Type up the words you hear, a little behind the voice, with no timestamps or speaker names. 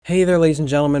Hey there, ladies and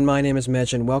gentlemen. My name is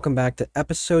Mitch, and welcome back to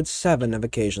episode 7 of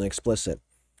Occasionally Explicit.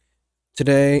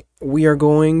 Today, we are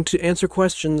going to answer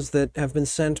questions that have been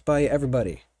sent by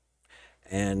everybody.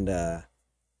 And I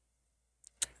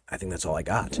think that's all I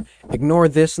got. Ignore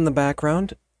this in the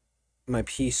background. My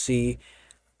PC,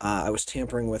 I was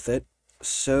tampering with it.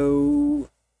 So,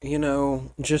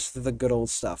 just the good old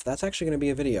stuff. That's actually going to be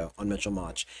a video on Mitchell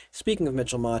Mach. Speaking of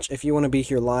Mitchell Mach, if you want to be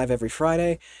here live every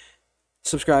Friday,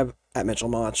 subscribe at Mitchell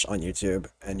Mach on YouTube,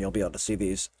 and you'll be able to see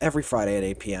these every Friday at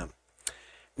 8 p.m.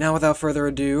 Now, without further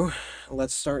ado,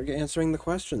 let's start answering the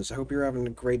questions. I hope you're having a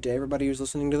great day, everybody who's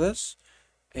listening to this,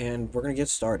 and we're going to get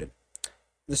started.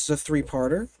 This is a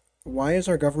three-parter. Why is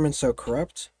our government so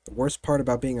corrupt? The worst part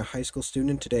about being a high school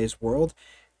student in today's world,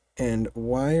 and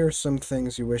why are some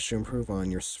things you wish to improve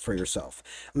on for yourself?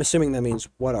 I'm assuming that means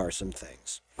what are some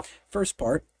things. First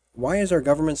part, why is our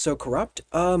government so corrupt?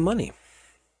 Money.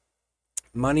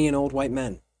 Money and old white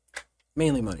men.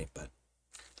 Mainly money, but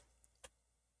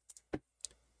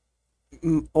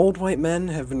old white men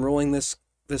have been ruling this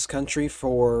country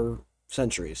for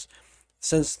centuries.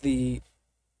 Since the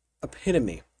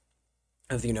epitome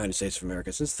of the United States of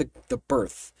America, since the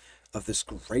birth of this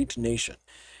great nation,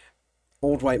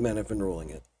 old white men have been ruling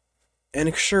it.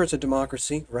 And sure, it's a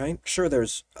democracy, right? Sure,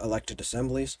 there's elected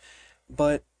assemblies,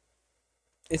 but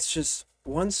it's just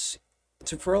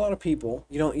for a lot of people,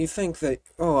 you think that,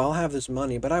 oh, I'll have this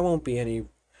money, but I won't be any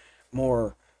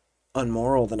more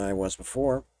unmoral than I was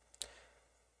before.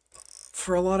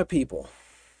 For a lot of people,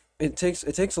 it takes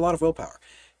a lot of willpower.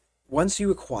 Once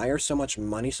you acquire so much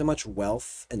money, so much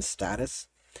wealth and status,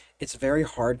 it's very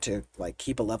hard to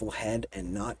keep a level head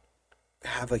and not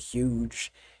have a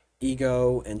huge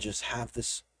ego and just have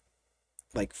this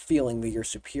feeling that you're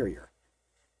superior.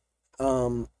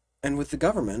 And with the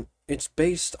government, it's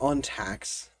based on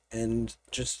tax and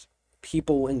just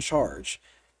people in charge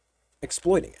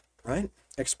exploiting it, right?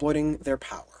 Exploiting their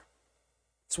power.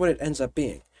 That's what it ends up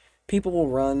being. People will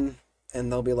run and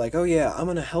they'll be like, oh yeah, I'm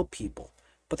going to help people.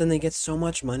 But then they get so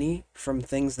much money from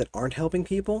things that aren't helping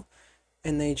people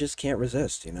and they just can't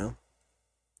resist,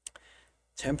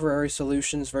 Temporary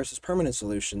solutions versus permanent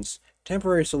solutions.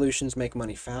 Temporary solutions make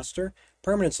money faster.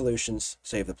 Permanent solutions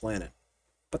save the planet.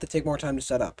 But they take more time to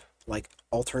set up, like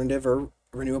alternative or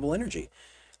renewable energy.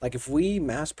 Like if we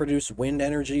mass produce wind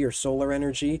energy or solar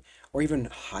energy or even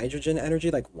hydrogen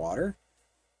energy like water,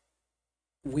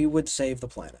 we would save the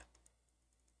planet.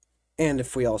 And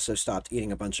if we also stopped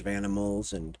eating a bunch of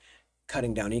animals and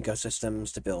cutting down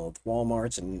ecosystems to build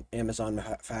Walmarts and Amazon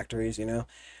factories,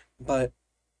 But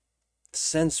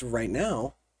since right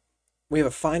now we have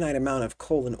a finite amount of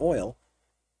coal and oil,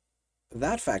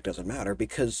 that fact doesn't matter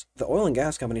because the oil and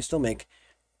gas companies still make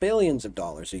billions of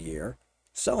dollars a year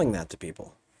selling that to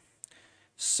people.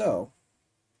 So,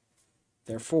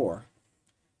 therefore,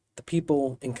 the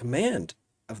people in command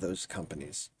of those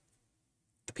companies,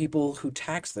 the people who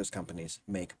tax those companies,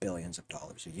 make billions of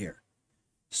dollars a year.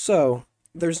 So,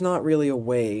 there's not really a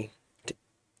way to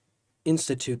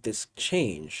institute this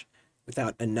change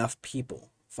without enough people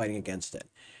fighting against it,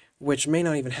 which may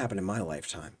not even happen in my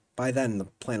lifetime. By then, the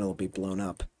planet will be blown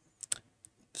up.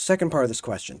 The second part of this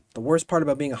question, the worst part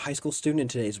about being a high school student in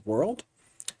today's world?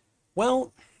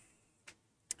 Well,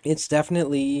 it's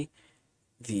definitely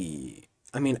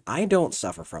I don't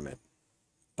suffer from it,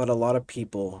 but a lot of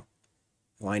people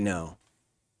who I know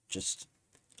just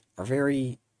are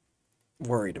very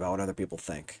worried about what other people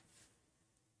think.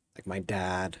 Like my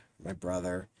dad, my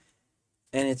brother,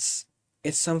 and it's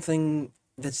something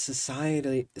that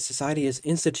society has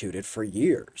instituted for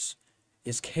years,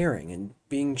 is caring and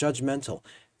being judgmental,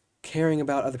 caring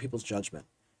about other people's judgment.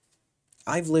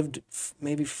 I've lived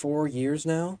maybe 4 years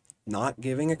now not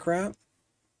giving a crap,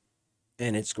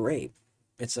 and it's great.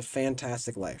 It's a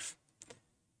fantastic life.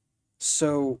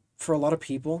 So for a lot of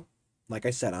people, like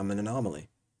I said, I'm an anomaly.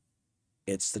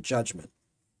 It's the judgment,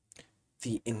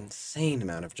 the insane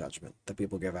amount of judgment that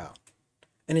people give out.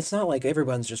 And it's not like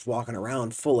everyone's just walking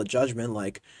around full of judgment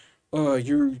like, oh,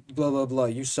 you're blah, blah, blah,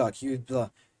 you suck, you blah.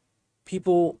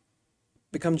 People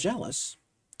become jealous,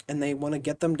 and they want to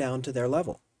get them down to their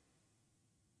level.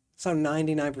 That's how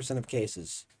 99% of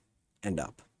cases end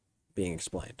up being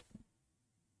explained.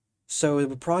 So it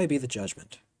would probably be the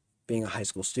judgment. Being a high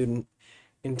school student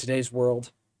in today's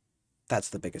world, that's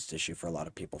the biggest issue for a lot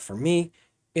of people. For me,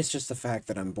 it's just the fact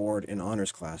that I'm bored in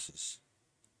honors classes.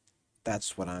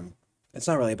 It's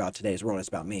not really about today's world, it's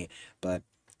about me. But,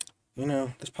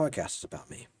 this podcast is about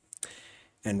me.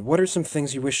 And what are some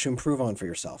things you wish to improve on for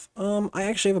yourself? I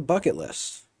actually have a bucket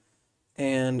list.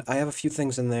 And I have a few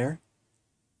things in there.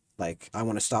 Like, I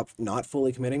want to stop not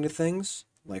fully committing to things.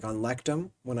 Like on Lectum,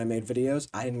 when I made videos,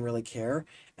 I didn't really care,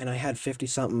 and I had 50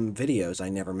 something videos I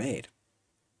never made.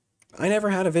 I never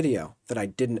had a video that I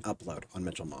didn't upload on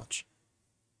Mitchell Mach.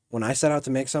 When I set out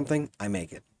to make something, I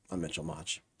make it on Mitchell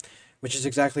Mach, which is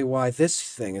exactly why this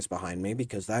thing is behind me,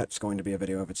 because that's going to be a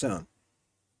video of its own.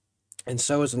 And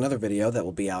so is another video that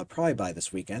will be out probably by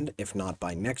this weekend, if not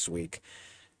by next week.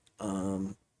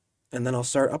 And then I'll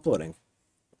start uploading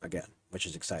again, which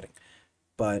is exciting.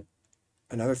 But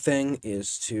another thing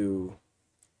is to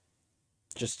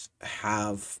just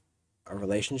have a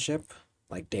relationship,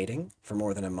 like dating, for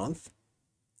more than a month.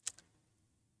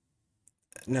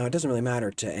 Now, it doesn't really matter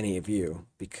to any of you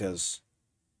because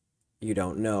you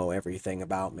don't know everything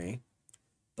about me,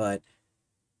 but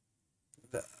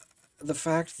the, the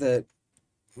fact that,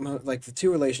 like, the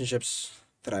two relationships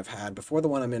that I've had before the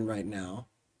one I'm in right now,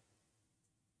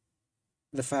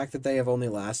 the fact that they have only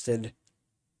lasted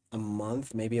a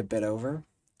month, maybe a bit over,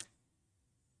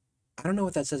 I don't know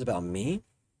what that says about me,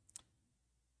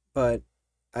 but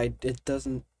it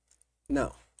doesn't,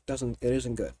 no, it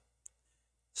isn't good.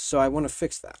 So I want to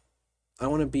fix that. I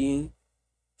want to be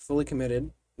fully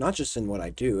committed, not just in what I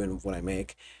do and what I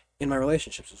make, in my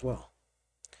relationships as well.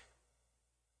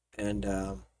 And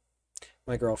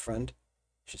my girlfriend,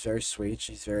 she's very sweet,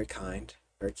 she's very kind,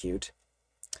 very cute.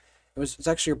 It's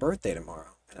actually her birthday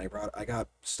tomorrow, and I got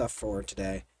stuff for her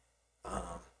today.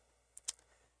 Um,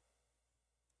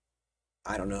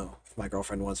 I don't know if my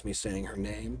girlfriend wants me saying her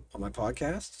name on my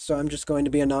podcast, so I'm just going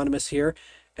to be anonymous here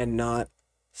and not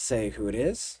say who it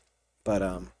is. But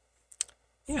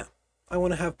yeah, I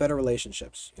want to have better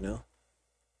relationships, you know?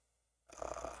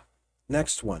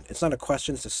 Next one. It's not a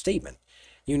question, it's a statement.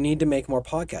 You need to make more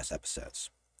podcast episodes.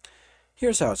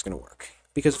 Here's how it's going to work.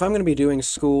 Because if I'm going to be doing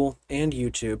school and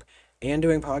YouTube and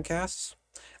doing podcasts,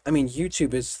 I mean,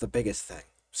 YouTube is the biggest thing.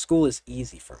 School is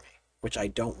easy for me, which I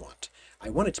don't want. I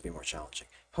want it to be more challenging.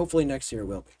 Hopefully next year it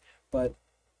will be. But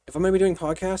if I'm going to be doing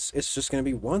podcasts, it's just going to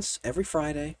be once every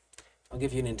Friday. I'll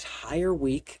give you an entire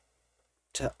week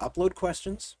to upload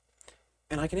questions,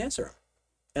 and I can answer them.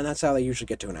 And that's how they usually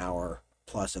get to an hour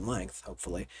plus in length,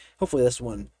 hopefully. Hopefully this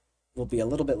one will be a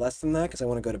little bit less than that, because I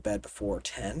want to go to bed before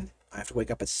 10. I have to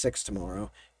wake up at 6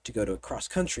 tomorrow to go to a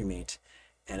cross-country meet,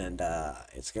 and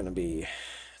it's gonna be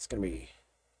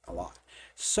a lot.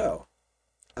 So,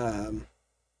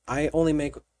 I only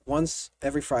make once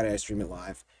every Friday. I stream it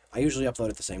live. I usually upload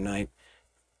it the same night.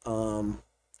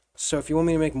 So if you want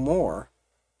me to make more,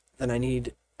 then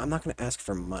I'm not going to ask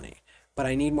for money, but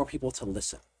I need more people to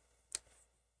listen.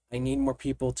 I need more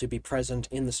people to be present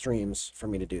in the streams for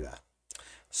me to do that.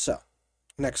 So,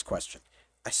 next question.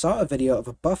 I saw a video of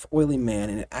a buff, oily man,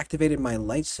 and it activated my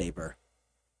lightsaber.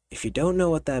 If you don't know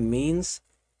what that means,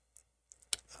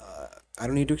 I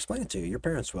don't need to explain it to you. Your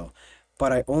parents will.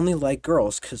 But I only like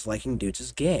girls because liking dudes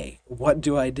is gay. What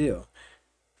do I do?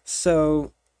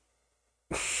 So,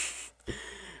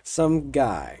 some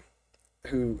guy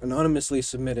who anonymously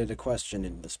submitted a question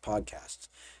in this podcast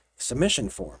submission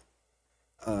form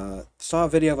saw a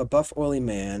video of a buff, oily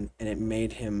man, and it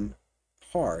made him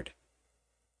hard.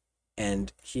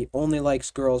 And he only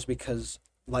likes girls because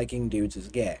liking dudes is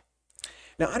gay.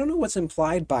 Now, I don't know what's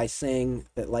implied by saying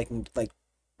that liking, like,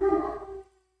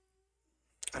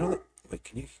 I don't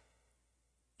think, wait,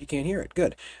 you can't hear it,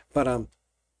 good. But,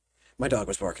 my dog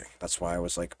was barking, that's why I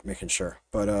was, like, making sure.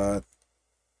 But,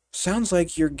 sounds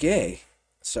like you're gay,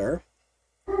 sir.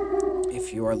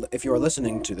 If you are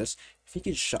listening to this, if you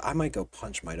could I might go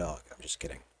punch my dog, I'm just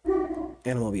kidding.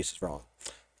 Animal abuse is wrong.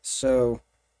 So,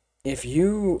 if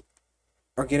you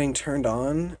are getting turned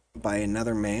on by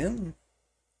another man,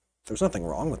 there's nothing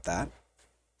wrong with that.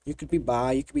 You could be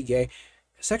bi, you could be gay.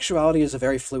 Sexuality is a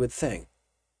very fluid thing.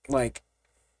 Like,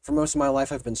 for most of my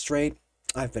life, I've been straight,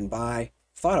 I've been bi,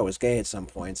 thought I was gay at some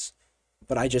points,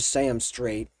 but I just say I'm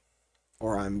straight,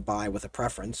 or I'm bi with a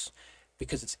preference,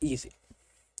 because it's easy.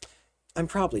 I'm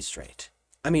probably straight.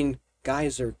 I mean,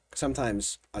 guys are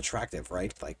sometimes attractive,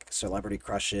 right? Like, celebrity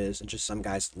crushes, and just some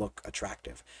guys look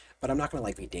attractive. But I'm not going to,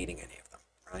 like, be dating any of them,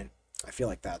 right? I feel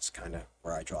like that's kind of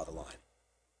where I draw the line.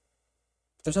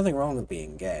 There's nothing wrong with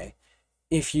being gay.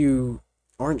 If you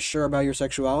aren't sure about your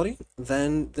sexuality,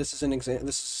 then this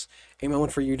is a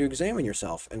moment for you to examine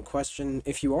yourself and question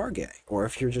if you are gay or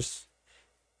if you're just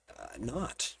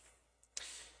not.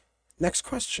 Next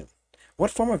question.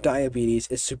 What form of diabetes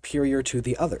is superior to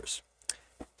the others?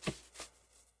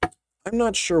 I'm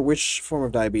not sure which form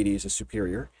of diabetes is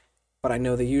superior, but I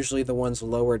know that usually the ones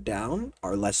lower down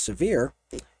are less severe,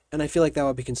 and I feel like that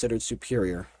would be considered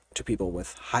superior to people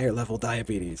with higher level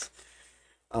diabetes.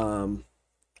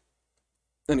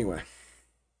 Anyway,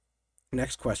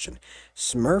 Next question.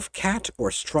 Smurf cat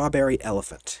or strawberry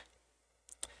elephant?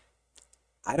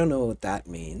 I don't know what that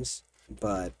means,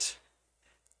 but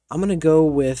I'm gonna go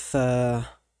with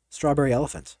strawberry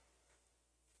elephant.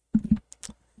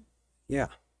 Yeah.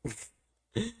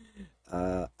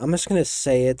 I'm just gonna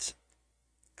say it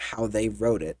how they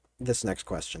wrote it. This next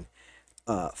question.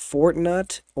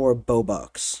 Fortnite or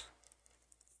Roblox?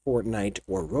 Fortnite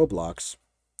or Roblox?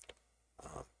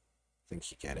 I think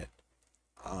you get it.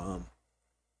 Um,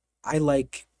 I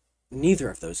like neither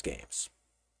of those games.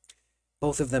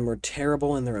 Both of them are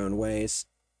terrible in their own ways,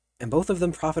 and both of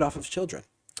them profit off of children,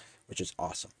 which is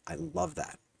awesome. I love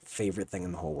that. Favorite thing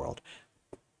in the whole world.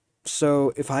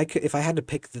 So if I had to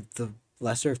pick the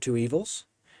lesser of two evils,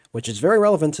 which is very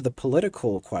relevant to the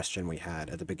political question we had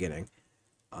at the beginning,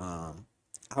 um,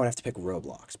 I would have to pick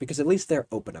Roblox because at least they're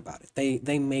open about it.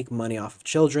 They make money off of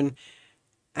children.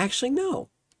 Actually, no.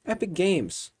 Epic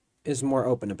Games is more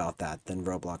open about that than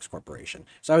Roblox Corporation.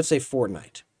 So I would say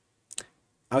Fortnite.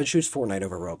 I would choose Fortnite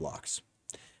over Roblox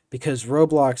because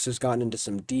Roblox has gotten into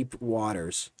some deep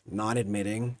waters, not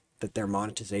admitting that their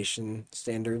monetization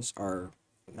standards are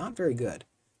not very good.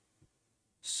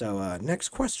 So, next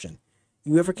question.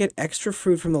 You ever get extra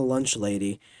food from the lunch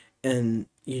lady and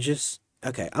you just.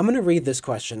 Okay, I'm going to read this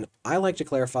question. I like to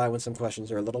clarify when some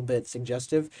questions are a little bit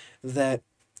suggestive that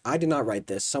I did not write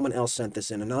this. Someone else sent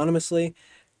this in anonymously,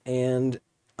 and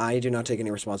I do not take any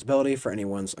responsibility for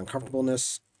anyone's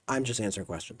uncomfortableness. I'm just answering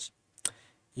questions.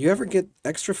 You ever get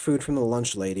extra food from the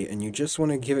lunch lady and you just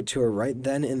want to give it to her right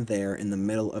then and there in the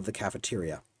middle of the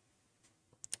cafeteria?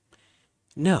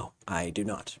 No, I do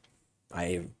not.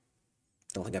 I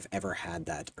don't think I've ever had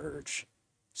that urge.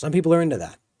 Some people are into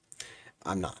that.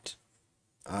 I'm not.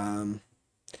 Um,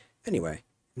 anyway,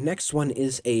 next one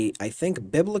is I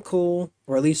think, biblical,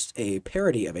 or at least a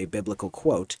parody of a biblical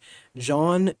quote,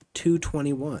 John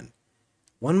 2:21.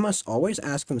 One must always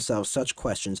ask themselves such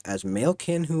questions as male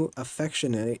kin who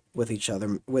affectionate with each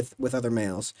other with other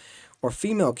males, or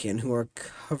female kin who are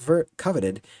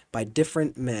coveted by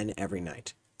different men every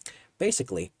night.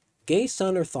 Basically, gay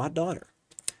son or thought daughter.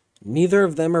 Neither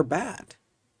of them are bad.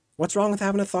 What's wrong with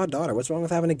having a thought daughter? What's wrong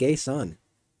with having a gay son?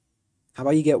 How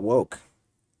about you get woke?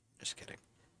 Just kidding.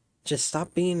 Just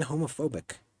stop being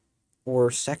homophobic or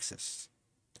sexist.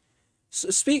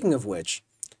 Speaking of which,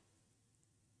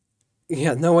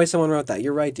 yeah, no way someone wrote that.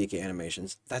 You're right, DK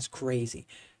Animations. That's crazy.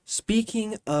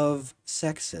 Speaking of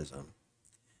sexism,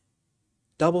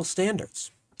 double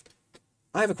standards.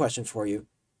 I have a question for you.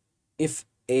 If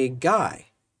a guy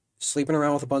sleeping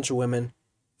around with a bunch of women,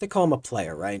 they call him a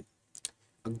player, right?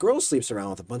 A girl sleeps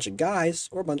around with a bunch of guys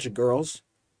or a bunch of girls,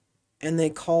 and they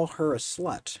call her a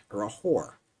slut or a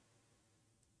whore.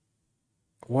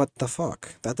 What the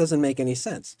fuck? That doesn't make any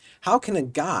sense. How can a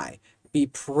guy be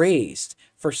praised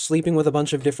for sleeping with a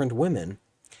bunch of different women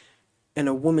and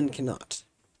a woman cannot?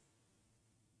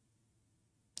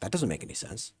 That doesn't make any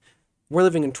sense. We're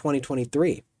living in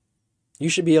 2023. You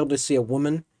should be able to see a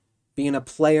woman being a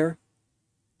player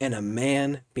and a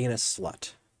man being a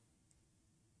slut.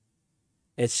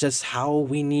 It's just how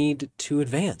we need to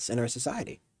advance in our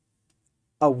society.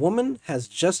 A woman has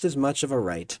just as much of a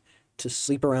right to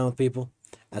sleep around with people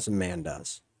as a man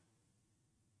does.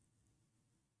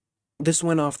 This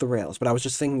went off the rails, but I was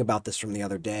just thinking about this from the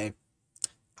other day.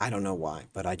 I don't know why,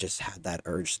 but I just had that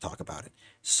urge to talk about it.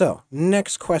 So,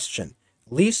 next question.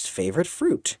 Least favorite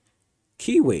fruit?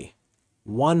 Kiwi.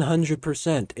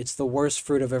 100%. It's the worst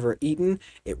fruit I've ever eaten.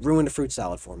 It ruined a fruit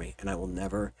salad for me, and I will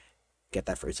never get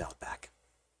that fruit salad back.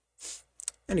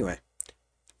 Anyway,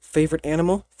 favorite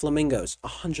animal? Flamingos.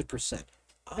 100%.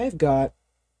 I've got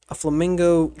a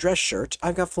flamingo dress shirt.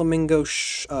 I've got flamingo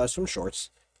swim shorts.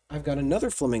 I've got another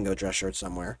flamingo dress shirt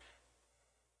somewhere.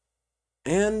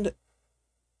 And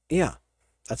yeah,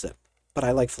 that's it. But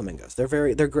I like flamingos.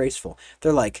 They're graceful.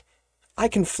 They're like, I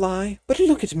can fly, but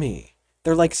look at me.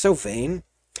 They're like so vain.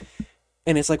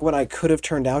 And it's like what I could have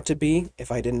turned out to be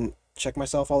if I didn't check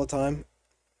myself all the time.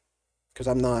 Because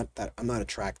I'm not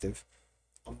attractive.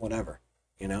 I'm whatever,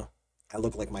 you know? I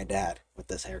look like my dad with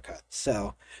this haircut.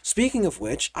 So, speaking of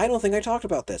which, I don't think I talked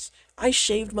about this. I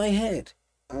shaved my head.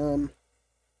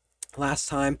 Last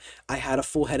time I had a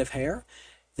full head of hair.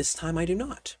 This time I do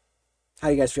not. How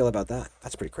do you guys feel about that?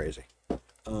 That's pretty crazy.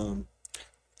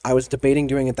 I was debating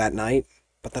doing it that night,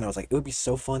 but then I was like, it would be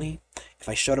so funny if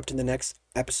I showed up to the next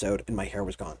episode and my hair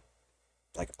was gone.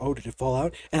 Like, oh, did it fall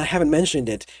out? And I haven't mentioned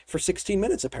it for 16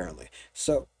 minutes, apparently.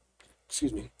 So,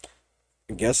 excuse me.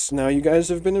 I guess now you guys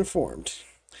have been informed.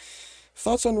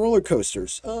 Thoughts on roller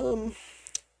coasters?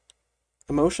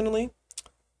 Emotionally,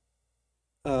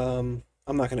 I'm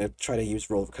not going to try to use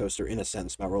roller coaster in a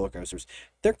sentence about roller coasters.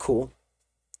 They're cool.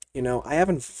 I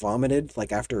haven't vomited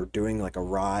like after doing like a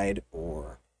ride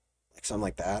or like something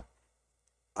like that.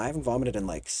 I haven't vomited in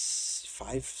like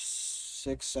 5,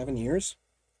 6, 7 years,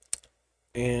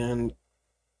 and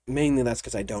mainly that's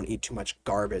because I don't eat too much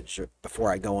garbage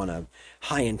before I go on a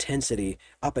high intensity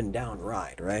up and down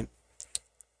ride, right?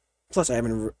 Plus, I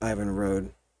haven't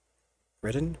rode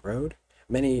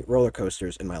many roller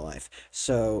coasters in my life,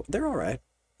 so they're all right.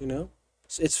 You know,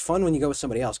 it's fun when you go with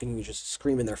somebody else, and you can just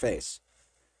scream in their face.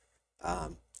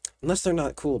 Um, Unless they're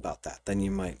not cool about that, then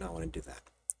you might not want to do that.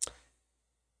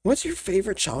 What's your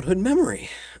favorite childhood memory?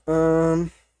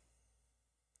 Um,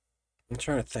 I'm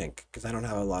trying to think because I don't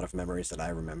have a lot of memories that I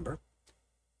remember.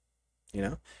 You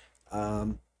know,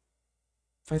 um,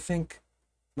 if I think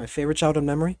my favorite childhood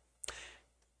memory,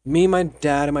 me, my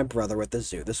dad, and my brother were at the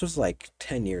zoo. This was like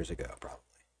 10 years ago, probably,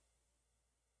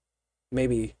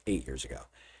 maybe 8 years ago.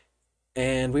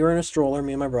 And we were in a stroller,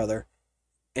 me and my brother.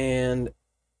 And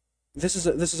this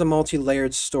is a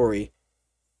multi-layered story.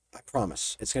 I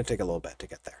promise it's gonna take a little bit to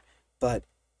get there. But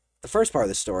the first part of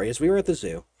the story is we were at the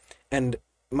zoo, and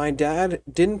my dad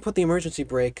didn't put the emergency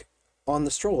brake on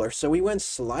the stroller, so we went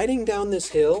sliding down this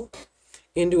hill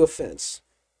into a fence.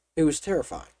 It was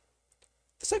terrifying.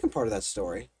 The second part of that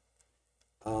story,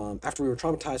 after we were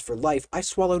traumatized for life, I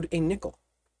swallowed a nickel.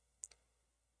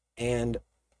 And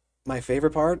my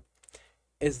favorite part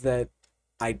is that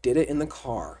I did it in the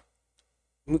car.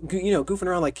 Goofing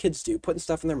around like kids do, putting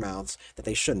stuff in their mouths that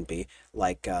they shouldn't be,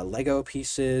 like Lego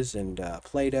pieces and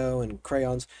Play-Doh and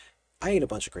crayons. I ate a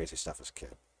bunch of crazy stuff as a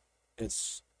kid.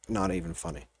 It's not even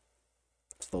funny.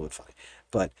 It's a little bit funny.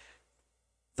 But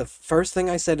the first thing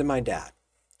I said to my dad,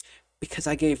 because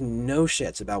I gave no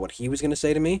shits about what he was going to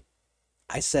say to me,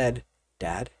 I said,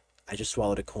 Dad, I just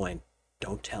swallowed a coin.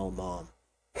 Don't tell mom.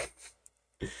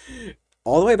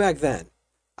 All the way back then,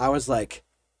 I was like,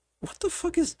 what the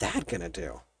fuck is dad gonna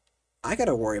do? I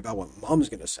gotta worry about what mom's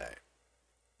gonna say.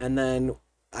 And then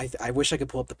I wish I could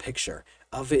pull up the picture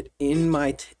of it in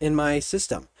my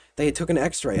system. They took an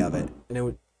X-ray of it, and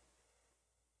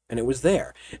it was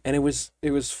there, and it was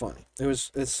funny.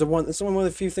 It's one of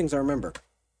the few things I remember.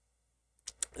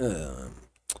 Um,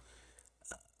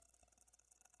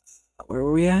 where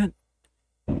were we at?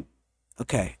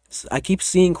 Okay, so I keep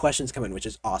seeing questions come in, which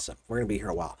is awesome. We're gonna be here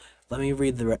a while. Let me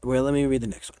read the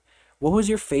next one. What was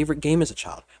your favorite game as a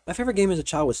child? My favorite game as a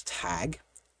child was tag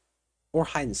or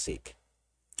hide and seek.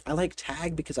 I like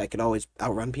tag because I could always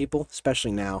outrun people,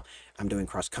 especially now I'm doing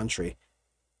cross country.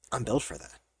 I'm built for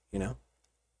that, you know?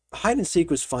 Hide and seek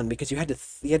was fun because you had to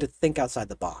think outside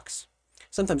the box.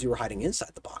 Sometimes you were hiding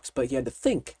inside the box, but you had to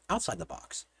think outside the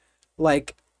box.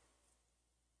 Like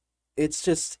it's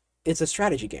a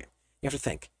strategy game. You have to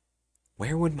think,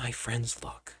 where would my friends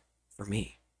look for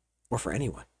me or for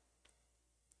anyone?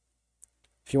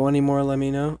 If you want any more, let me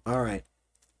know. All right.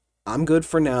 I'm good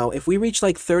for now. If we reach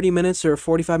like 30 minutes or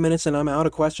 45 minutes and I'm out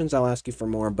of questions, I'll ask you for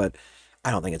more, but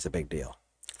I don't think it's a big deal.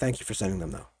 Thank you for sending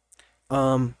them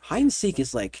though. Hide and seek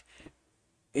is like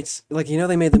it's like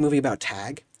they made the movie about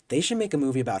tag. They should make a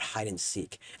movie about hide and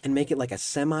seek and make it like a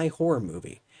semi horror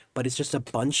movie, but it's just a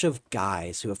bunch of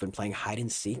guys who have been playing hide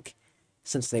and seek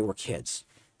since they were kids.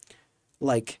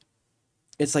 Like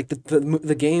it's like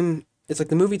the game. It's like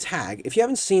the movie Tag. If you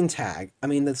haven't seen Tag, I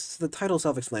mean the title is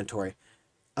self-explanatory.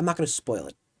 I'm not going to spoil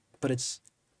it, but it's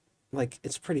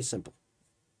pretty simple.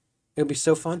 It would be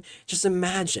so fun. Just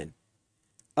imagine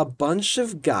a bunch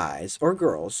of guys or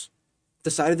girls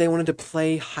decided they wanted to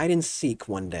play hide and seek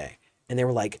one day, and they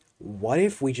were like, "What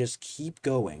if we just keep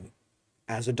going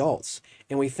as adults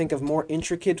and we think of more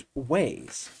intricate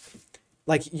ways?"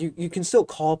 Like you can still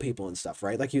call people and stuff,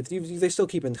 right? Like they still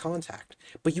keep in contact,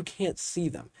 but you can't see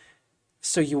them.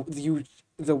 So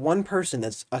the one person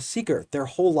that's a seeker their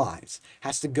whole lives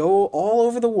has to go all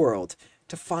over the world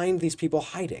to find these people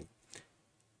hiding.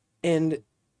 And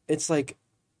it's like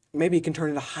maybe it can turn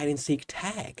into hide and seek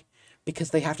tag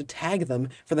because they have to tag them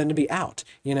for them to be out,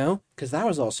 you know? Because that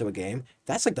was also a game.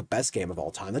 That's like the best game of all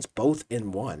time. That's both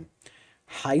in one.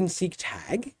 Hide and seek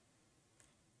tag?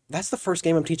 That's the first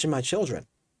game I'm teaching my children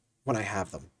when I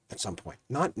have them at some point.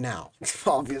 Not now,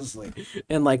 obviously,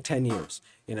 in like 10 years,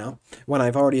 when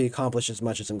I've already accomplished as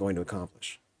much as I'm going to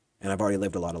accomplish. And I've already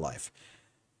lived a lot of life.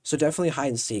 So definitely hide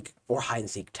and seek or hide and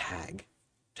seek tag.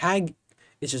 Tag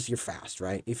is just you're fast,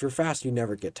 right? If you're fast, you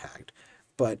never get tagged.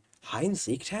 But hide and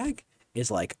seek tag is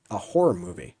like a horror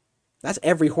movie. That's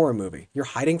every horror movie. You're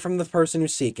hiding from the person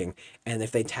who's seeking, and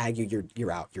if they tag you,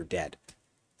 you're out. You're dead.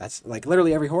 That's like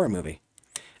literally every horror movie.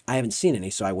 I haven't seen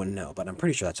any, so I wouldn't know, but I'm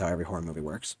pretty sure that's how every horror movie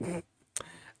works.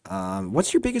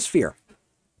 What's your biggest fear?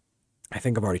 I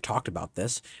think I've already talked about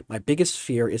this. My biggest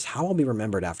fear is how I'll be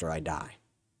remembered after I die.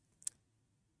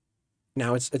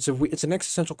 Now it's an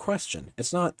existential question.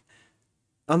 It's not.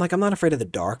 I'm not afraid of the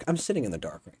dark. I'm sitting in the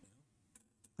dark right now.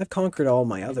 I've conquered all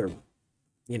my other,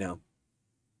 you know,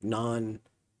 non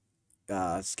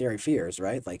scary fears,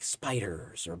 right? Like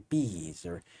spiders or bees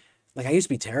or like I used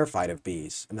to be terrified of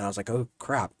bees, and then I was like, oh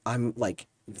crap, I'm like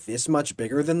this much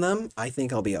bigger than them. I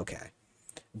think I'll be okay.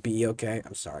 Be okay.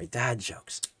 I'm sorry, dad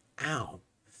jokes. Ow.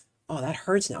 Oh, that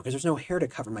hurts now because there's no hair to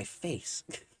cover my face.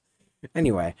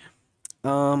 Anyway,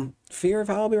 fear of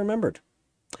how I'll be remembered.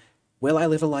 Will I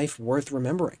live a life worth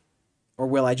remembering? Or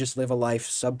will I just live a life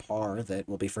subpar that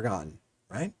will be forgotten,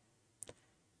 right?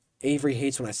 Avery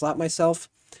hates when I slap myself.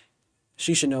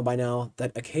 She should know by now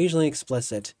that occasionally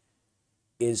explicit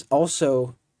is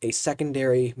also a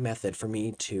secondary method for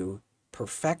me to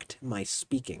perfect my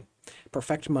speaking,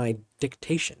 perfect my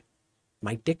dictation,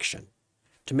 my diction,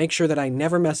 to make sure that I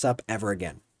never mess up ever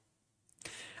again.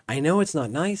 I know it's not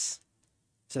nice,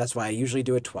 so that's why I usually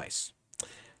do it twice.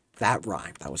 That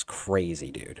rhymed. That was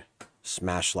crazy, dude.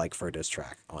 Smash like for a diss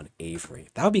track on Avery.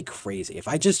 That would be crazy. If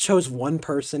I just chose one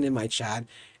person in my chat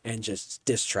and just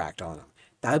diss tracked on them.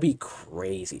 That would be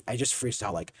crazy. I just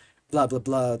freestyle like blah blah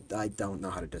blah. I don't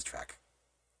know how to diss track.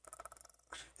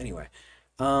 Anyway.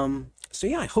 So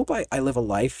yeah, I hope I live a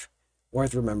life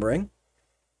worth remembering.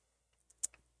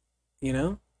 You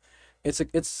know? It's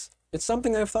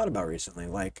something I've thought about recently.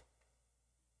 Like,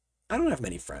 I don't have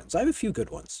many friends. I have a few good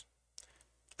ones.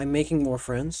 I'm making more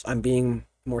friends. I'm meeting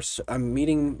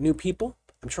new people.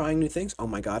 I'm trying new things. Oh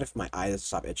my god, if my eyes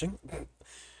stop itching.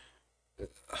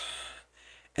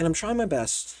 And I'm trying my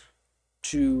best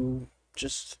to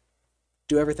just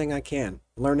do everything I can,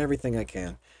 learn everything I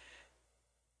can.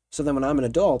 So then when I'm an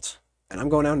adult and I'm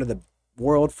going out into the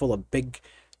world full of big,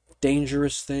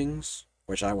 dangerous things,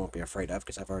 which I won't be afraid of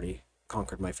because I've already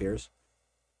conquered my fears,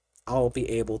 I'll be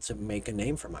able to make a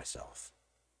name for myself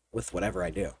with whatever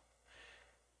I do.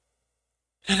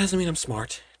 That doesn't mean I'm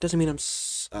smart. Doesn't mean I'm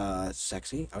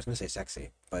sexy. I was going to say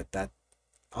sexy, but that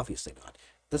obviously not.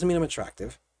 Doesn't mean I'm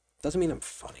attractive. Doesn't mean I'm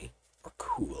funny or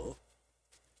cool.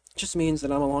 It just means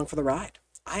that I'm along for the ride.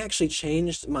 I actually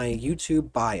changed my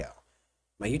YouTube bio,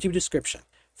 my YouTube description,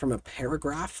 from a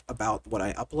paragraph about what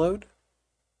I upload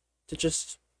to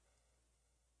just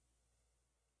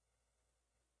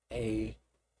a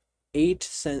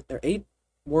 8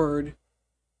 word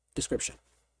description.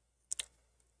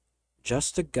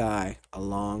 Just a guy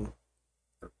along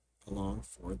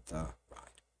for the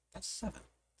ride. That's 7.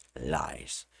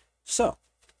 Lies. So,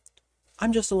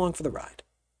 I'm just along for the ride.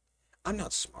 I'm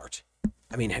not smart.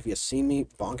 I mean, have you seen me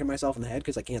bonking myself in the head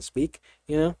because I can't speak?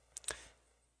 You know?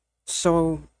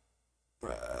 So,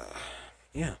 uh,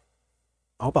 yeah.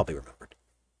 I hope I'll be remembered.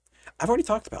 I've already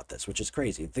talked about this, which is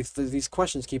crazy. These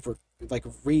questions keep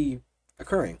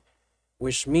reoccurring,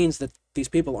 which means that these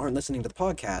people aren't listening to the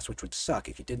podcast, which would suck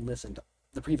if you didn't listen to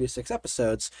the previous 6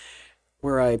 episodes,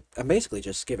 where I'm basically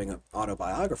just giving an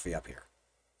autobiography up here.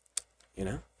 You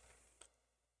know?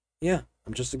 Yeah,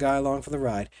 I'm just a guy along for the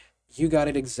ride. You got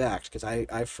it exact, because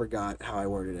I forgot how I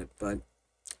worded it, but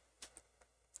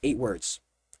 8 words,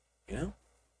 you know?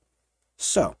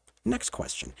 So, next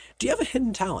question. Do you have a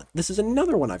hidden talent? This is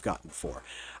another one I've gotten before.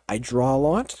 I draw a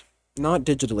lot, not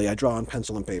digitally, I draw on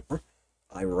pencil and paper.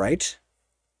 I write,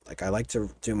 like I like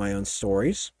to do my own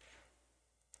stories.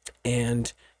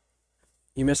 And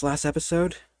you missed last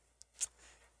episode?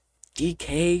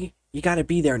 DK, you gotta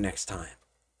be there next time.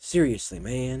 Seriously,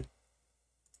 man.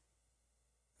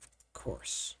 Of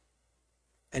course.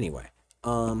 Anyway,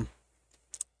 uh,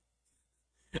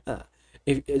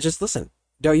 if just listen.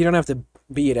 You don't have to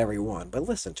be at every one, but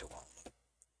listen to all of them.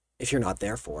 If you're not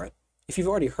there for it, if you've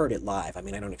already heard it live, I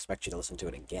mean, I don't expect you to listen to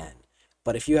it again.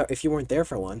 But if you weren't there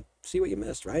for one, see what you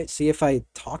missed, right? See if I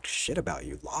talked shit about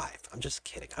you live. I'm just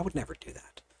kidding. I would never do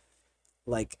that.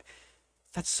 Like,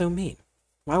 that's so mean.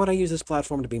 Why would I use this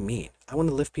platform to be mean? I want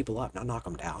to lift people up, not knock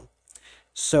them down.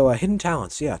 So, hidden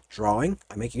talents, yeah, drawing.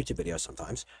 I make YouTube videos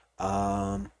sometimes.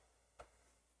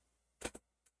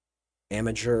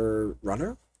 Amateur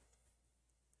runner.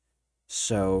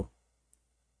 So,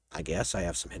 I guess I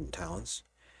have some hidden talents.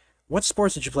 What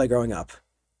sports did you play growing up?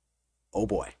 Oh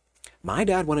boy. My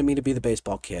dad wanted me to be the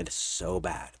baseball kid so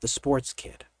bad. The sports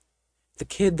kid. The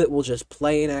kid that will just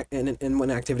play in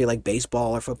one activity like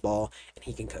baseball or football, and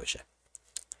he can coach it.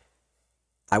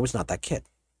 I was not that kid.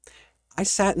 I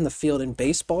sat in the field in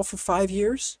baseball for 5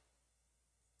 years.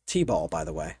 T-ball, by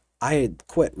the way. I had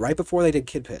quit right before they did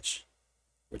kid pitch,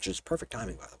 which is perfect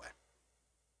timing, by the way.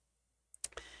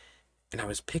 And I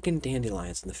was picking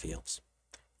dandelions in the fields.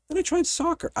 Then I tried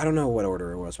soccer. I don't know what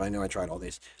order it was, but I know I tried all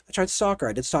these. I tried soccer.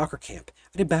 I did soccer camp.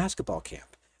 I did basketball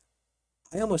camp.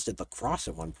 I almost did lacrosse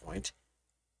at one point.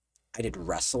 I did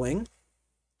wrestling,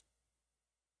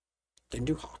 didn't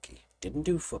do hockey, didn't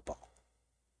do football,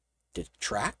 did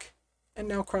track, and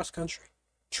now cross country.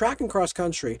 Track and cross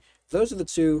country, those are the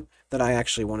two that I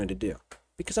actually wanted to do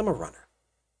because I'm a runner.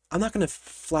 I'm not going to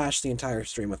flash the entire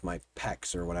stream with my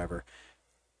pecs or whatever,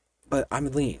 but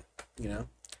I'm lean, you know?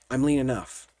 I'm lean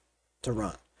enough to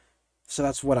run. So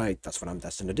that's what I'm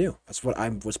destined to do. That's what I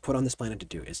was put on this planet to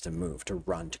do, is to move, to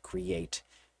run, to create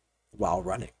while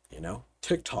running, you know?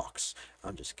 TikToks.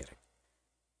 I'm just kidding.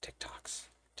 TikToks.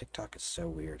 TikTok is so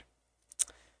weird.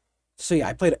 So yeah,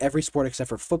 I played every sport except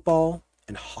for football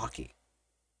and hockey,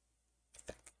 I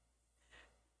think.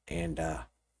 And I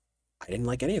didn't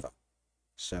like any of them.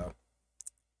 So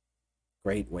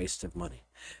great waste of money.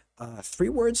 3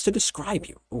 words to describe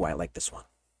you. Oh, I like this one.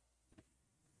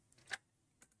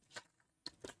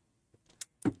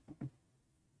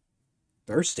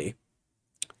 Thirsty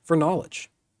for knowledge.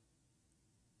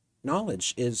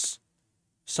 Knowledge is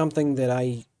something that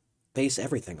I base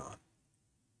everything on.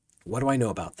 What do I know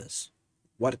about this?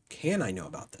 What can I know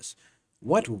about this?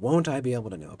 What won't I be able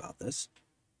to know about this?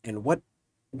 And what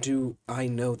do I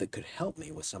know that could help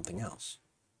me with something else?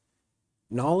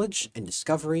 Knowledge and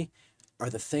discovery are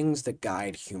the things that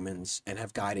guide humans and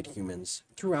have guided humans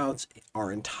throughout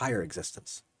our entire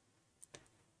existence.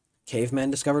 Cavemen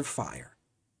discovered fire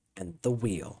and the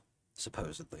wheel,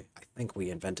 supposedly. I think we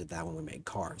invented that when we made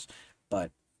cars.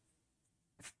 But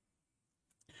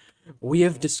we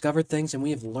have discovered things and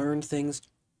we have learned things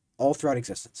all throughout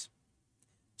existence.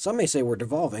 Some may say we're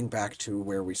devolving back to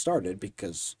where we started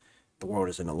because the world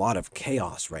is in a lot of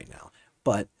chaos right now.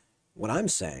 But what I'm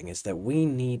saying is that we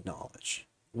need knowledge.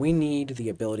 We need the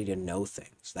ability to know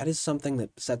things. That is something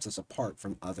that sets us apart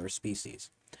from other species,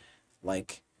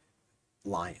 like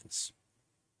lions.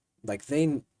 Like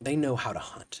they know how to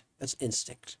hunt. That's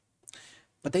instinct.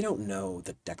 But they don't know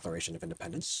the Declaration of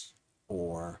Independence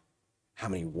or how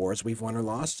many wars we've won or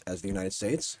lost as the United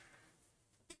States.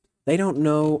 They don't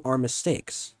know our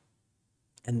mistakes.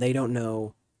 And they don't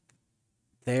know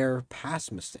their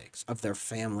past mistakes of their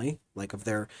family, like of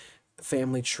their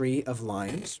family tree of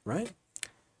lions, right?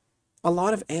 A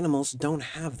lot of animals don't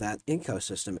have that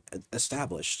ecosystem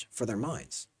established for their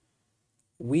minds.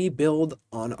 We build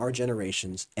on our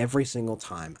generations every single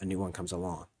time a new one comes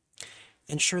along.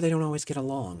 And sure, they don't always get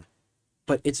along,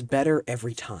 but it's better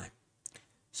every time.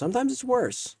 Sometimes it's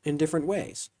worse in different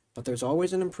ways, but there's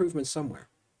always an improvement somewhere.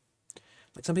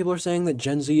 Like some people are saying that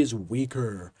Gen Z is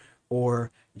weaker,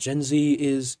 or Gen Z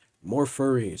is more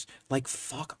furries. Like,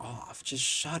 fuck off. Just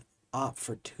shut up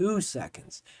for 2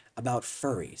 seconds about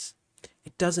furries.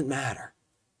 It doesn't matter.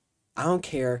 I don't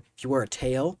care if you wear a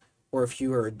tail, or if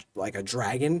you are like a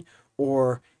dragon,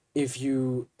 or if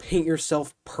you paint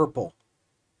yourself purple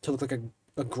to look like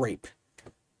a grape.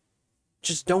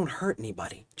 Just don't hurt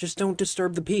anybody. Just don't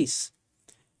disturb the peace.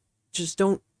 Just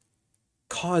don't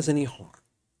cause any harm.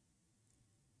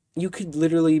 You could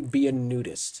literally be a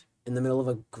nudist in the middle of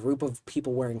a group of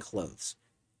people wearing clothes.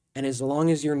 And as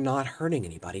long as you're not hurting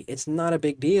anybody, it's not a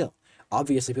big deal.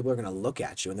 Obviously, people are going to look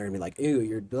at you and they're going to be like, ew,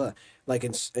 you're blah. Like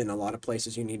in a lot of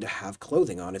places, you need to have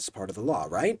clothing on. It's part of the law,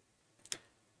 right?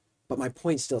 But my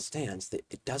point still stands that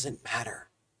it doesn't matter.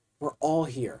 We're all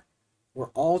here. We're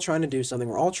all trying to do something.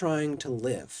 We're all trying to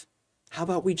live. How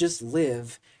about we just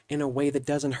live in a way that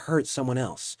doesn't hurt someone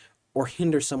else or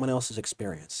hinder someone else's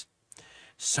experience?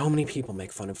 So many people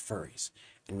make fun of furries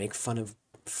and make fun of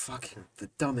fucking the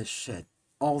dumbest shit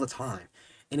all the time.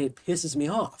 And it pisses me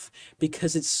off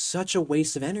because it's such a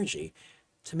waste of energy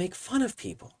to make fun of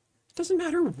people. It doesn't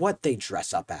matter what they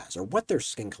dress up as or what their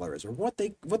skin color is or what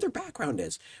their background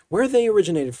is, where they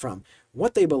originated from,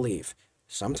 what they believe.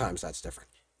 Sometimes that's different.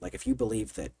 Like if you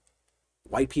believe that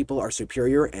white people are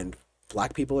superior and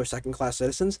black people are second-class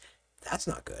citizens, that's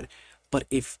not good. But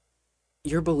if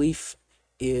your belief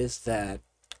is that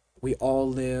we all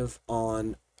live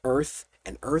on Earth,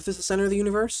 and Earth is the center of the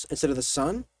universe instead of the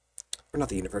sun, or not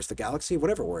the universe, the galaxy,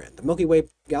 whatever we're in, the Milky Way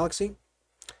galaxy,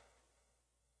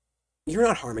 you're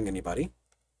not harming anybody.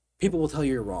 People will tell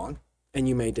you you're wrong, and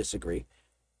you may disagree,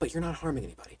 but you're not harming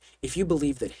anybody. If you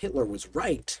believe that Hitler was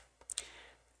right,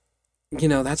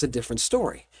 that's a different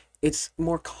story. It's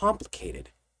more complicated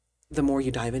the more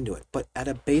you dive into it, but at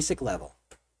a basic level,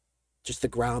 just the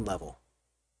ground level,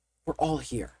 we're all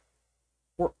here.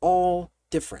 We're all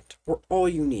different. We're all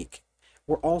unique.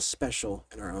 We're all special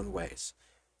in our own ways.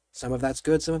 Some of that's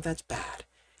good, some of that's bad.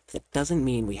 That doesn't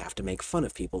mean we have to make fun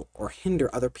of people or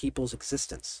hinder other people's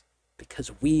existence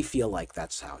because we feel like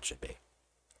that's how it should be.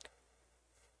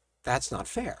 That's not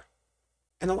fair.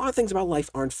 And a lot of things about life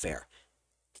aren't fair.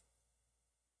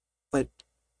 But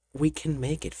we can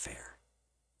make it fair.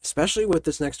 especially with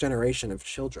this next generation of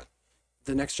children,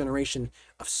 the next generation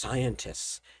of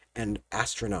scientists and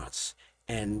astronauts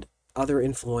and other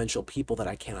influential people that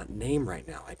I cannot name right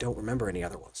now. I don't remember any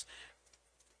other ones.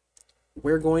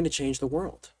 We're going to change the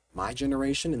world. My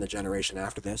generation and the generation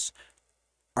after this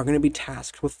are going to be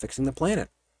tasked with fixing the planet.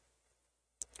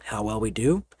 How well we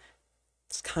do,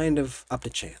 it's kind of up to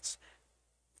chance.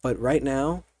 But right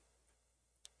now,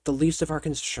 the least of our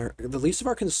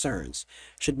concerns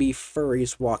should be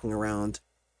furries walking around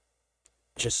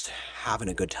just having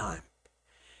a good time.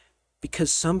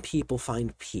 Because some people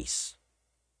find peace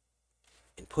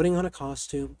in putting on a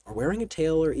costume or wearing a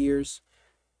tail or ears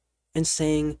and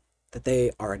saying that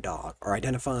they are a dog, or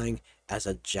identifying as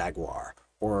a jaguar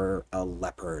or a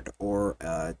leopard or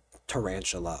a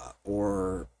tarantula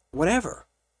or whatever.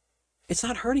 It's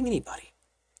not hurting anybody.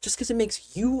 Just because it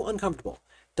makes you uncomfortable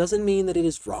doesn't mean that it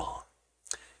is wrong.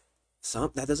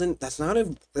 That's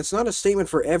not a statement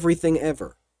for everything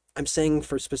ever. I'm saying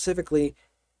for specifically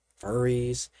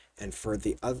furries and for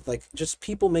the other, like, just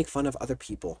people make fun of other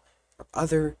people or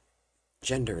other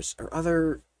genders or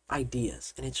other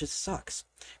ideas, and it just sucks.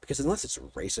 Because unless it's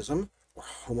racism or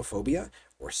homophobia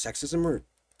or sexism or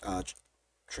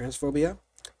transphobia,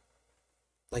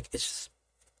 like, it's just,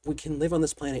 we can live on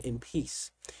this planet in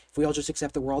peace if we all just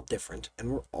accept that we're all different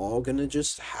and we're all gonna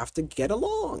just have to get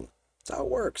along. That's how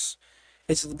it works.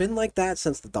 It's been like that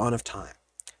since the dawn of time.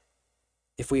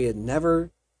 If we had never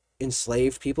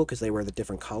enslaved people because they were the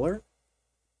different color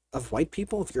of white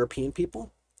people, of European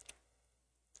people,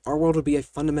 our world would be a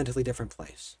fundamentally different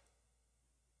place.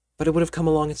 But it would have come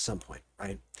along at some point,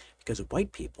 right? Because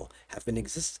white people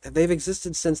they've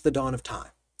existed since the dawn of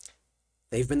time.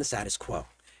 They've been the status quo.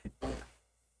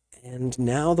 And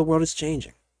now the world is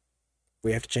changing.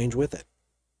 We have to change with it.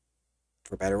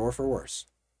 For better or for worse.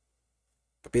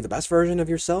 But be the best version of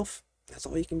yourself. That's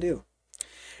all you can do.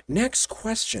 Next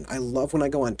question. I love when I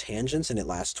go on tangents and it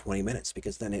lasts 20 minutes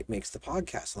because then it makes the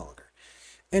podcast longer.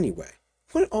 Anyway,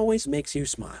 what always makes you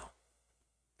smile?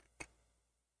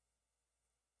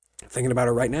 Thinking about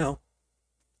it right now.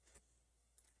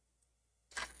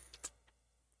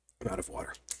 I'm out of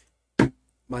water.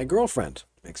 My girlfriend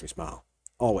makes me smile.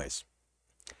 Always.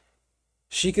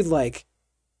 She could, like,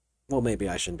 well, maybe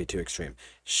I shouldn't be too extreme.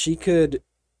 She could,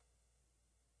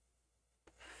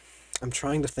 I'm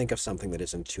trying to think of something that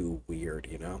isn't too weird,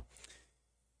 you know?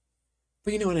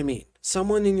 But you know what I mean.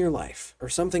 Someone in your life, or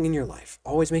something in your life,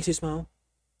 always makes you smile.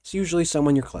 It's usually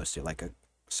someone you're close to, like a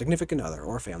significant other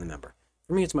or a family member.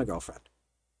 For me, it's my girlfriend.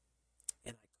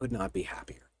 And I could not be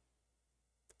happier.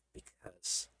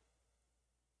 Because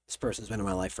this person's been in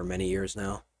my life for many years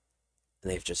now.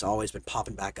 And they've just always been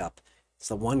popping back up. It's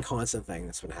the one constant thing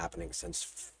that's been happening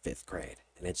since 5th grade.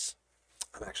 And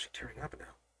I'm actually tearing up now.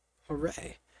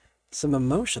 Hooray. Some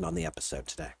emotion on the episode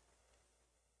today.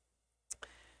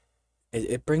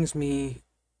 It brings me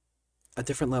a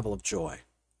different level of joy,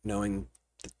 knowing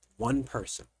that one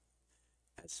person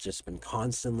has just been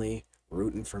constantly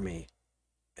rooting for me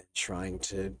and trying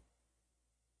to,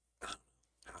 I don't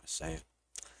know how to say it.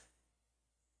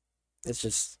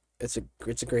 It's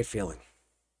a great feeling.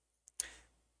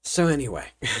 So anyway,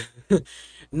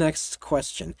 next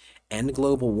question. End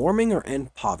global warming or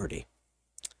end poverty?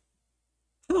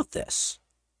 How about this?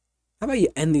 How about you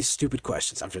end these stupid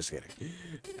questions? I'm just kidding.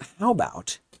 How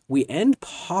about we end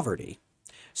poverty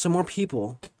so more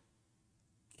people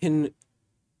can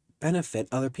benefit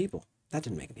other people? That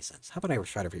didn't make any sense. How about I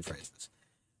try to rephrase this?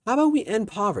 How about we end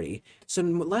poverty so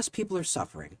less people are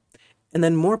suffering and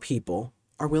then more people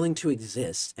are willing to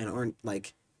exist and aren't,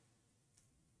 like,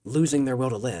 losing their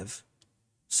will to live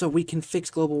so we can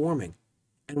fix global warming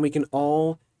and we can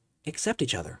all accept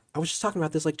each other. I was just talking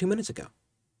about this like 2 minutes ago.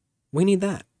 We need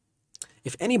that.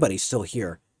 If anybody's still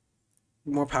here,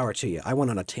 more power to you. I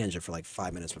went on a tangent for like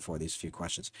 5 minutes before these few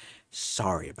questions.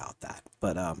 Sorry about that.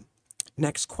 But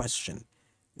next question.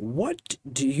 What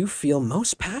do you feel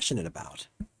most passionate about?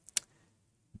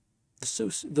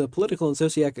 The political and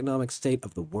socioeconomic state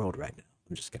of the world right now.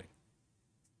 I'm just kidding.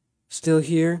 Still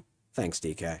here? Thanks,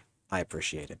 DK. I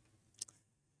appreciate it.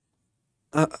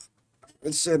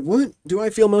 It said, what do I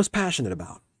feel most passionate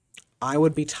about? I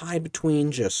would be tied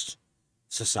between just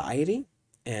society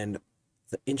and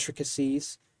the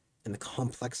intricacies and the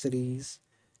complexities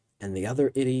and the other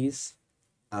itties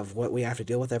of what we have to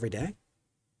deal with every day,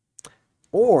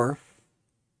 or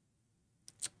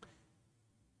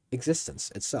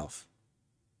existence itself.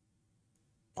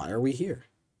 Why are we here?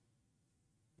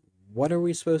 What are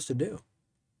we supposed to do?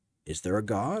 Is there a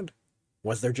God?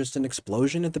 Was there just an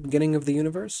explosion at the beginning of the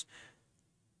universe?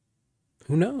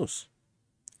 Who knows?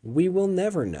 We will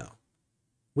never know.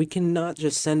 We cannot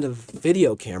just send a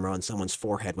video camera on someone's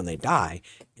forehead when they die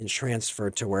and transfer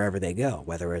it to wherever they go,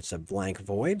 whether it's a blank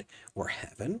void or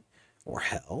heaven or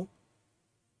hell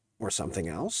or something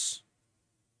else.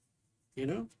 You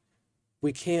know?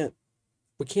 We can't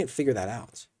we can't figure that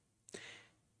out.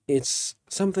 It's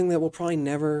something that we'll probably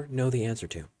never know the answer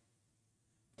to.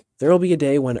 There will be a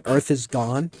day when Earth is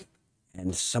gone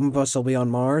and some of us will be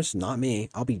on Mars. Not me.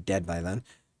 I'll be dead by then.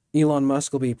 Elon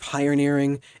Musk will be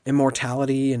pioneering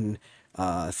immortality and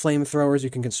flamethrowers you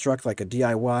can construct like a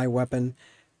DIY weapon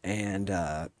and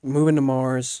move into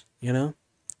Mars, you know,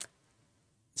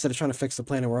 instead of trying to fix the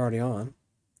planet we're already on.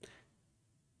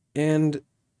 And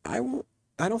I won't,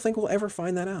 I don't think we'll ever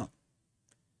find that out.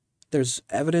 There's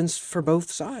evidence for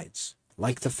both sides,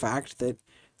 like the fact that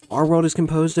our world is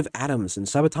composed of atoms and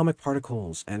subatomic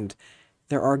particles, and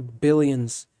there are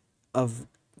billions of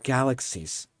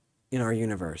galaxies in our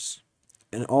universe,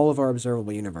 in all of our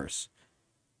observable universe.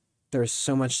 There is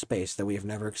so much space that we have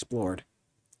never explored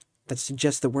that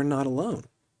suggests that we're not alone.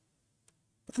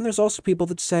 But then there's also people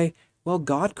that say, well,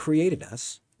 God created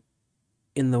us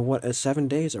in the 7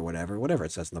 days or whatever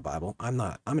it says in the Bible. I'm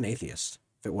an atheist,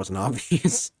 if it wasn't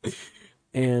obvious.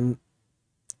 And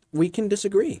we can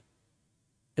disagree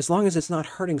as long as it's not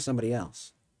hurting somebody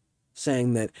else.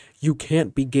 Saying that you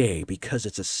can't be gay because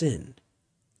it's a sin,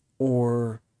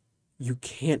 or you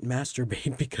can't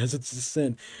masturbate because it's a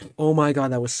sin. Oh my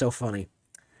God, that was so funny.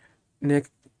 Nick,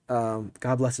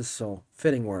 God bless his soul.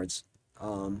 Fitting words.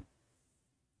 Poor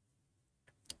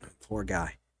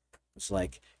guy. It's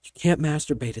like, you can't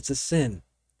masturbate, it's a sin.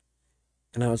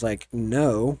 And I was like,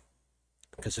 no,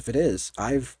 because if it is,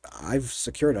 I've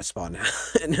secured a spot now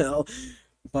in hell.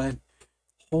 But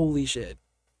holy shit.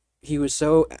 He was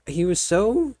an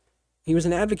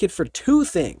advocate for two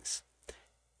things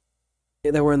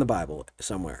that were in the Bible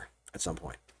somewhere at some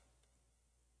point.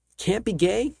 Can't be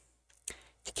gay,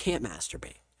 you can't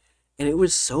masturbate. And it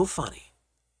was so funny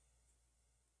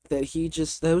that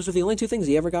those were the only two things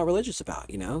he ever got religious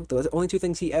about, you know? The only two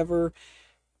things he ever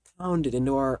pounded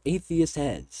into our atheist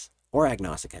heads, or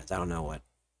agnostic heads. I don't know what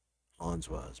Hans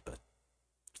was, but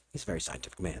he's a very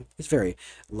scientific man. He's a very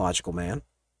logical man.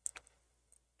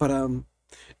 But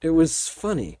it was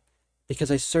funny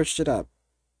because I searched it up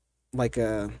like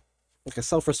a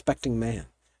self-respecting man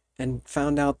and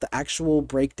found out the actual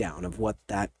breakdown of what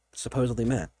that supposedly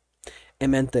meant. It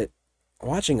meant that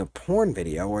watching a porn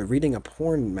video or reading a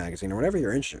porn magazine or whatever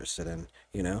you're interested in,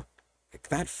 you know, like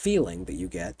that feeling that you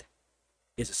get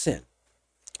is a sin.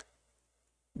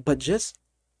 But just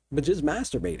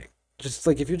masturbating. Just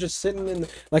like if you're just sitting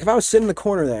like if I was sitting in the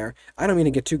corner there, I don't mean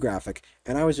to get too graphic,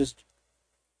 and I was just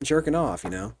jerking off,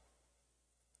 you know,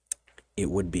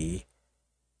 it would be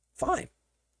fine.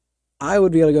 I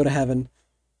would be able to go to heaven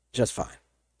just fine.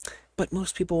 But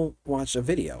most people watch a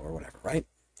video or whatever, right?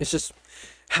 It's just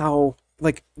how,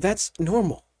 like, that's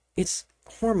normal. It's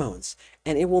hormones,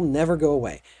 and it will never go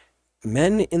away.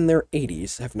 Men in their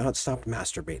 80s have not stopped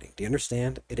masturbating. Do you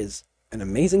understand? It is an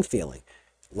amazing feeling.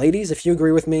 Ladies, if you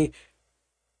agree with me,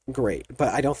 great.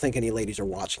 But I don't think any ladies are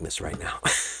watching this right now.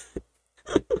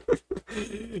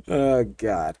 Oh,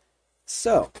 God.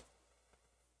 So,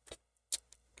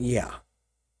 yeah.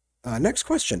 Next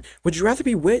question. Would you rather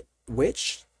be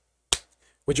which?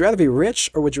 Would you rather be rich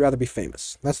or would you rather be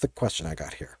famous? That's the question I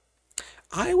got here.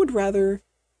 I would rather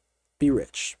be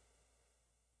rich.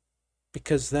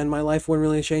 Because then my life wouldn't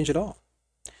really change at all.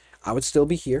 I would still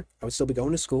be here. I would still be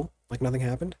going to school like nothing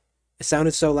happened. It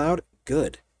sounded so loud.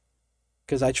 Good.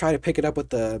 Because I try to pick it up with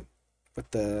the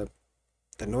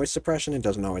noise suppression. It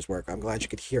doesn't always work. I'm glad you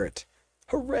could hear it.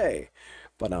 Hooray!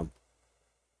 But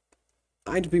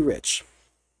I'd be rich.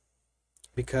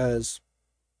 Because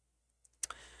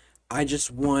I just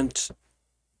want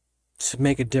to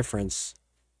make a difference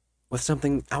with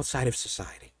something outside of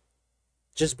society.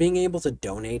 Just being able to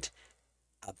donate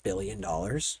 $1 billion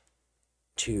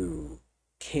to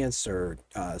cancer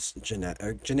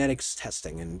genetics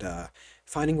testing and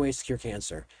finding ways to cure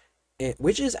cancer,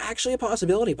 which is actually a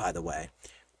possibility, by the way.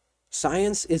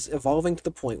 Science is evolving to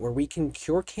the point where we can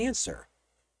cure cancer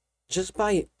just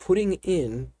by putting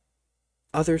in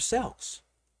other cells.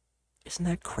 Isn't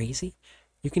that crazy?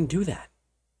 You can do that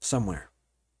somewhere.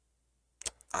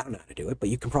 I don't know how to do it, but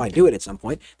you can probably do it at some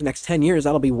point. The next 10 years,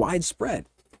 that'll be widespread.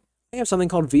 I have something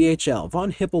called VHL,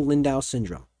 von Hippel-Lindau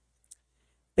syndrome.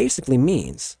 Basically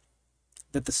means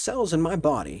that the cells in my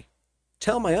body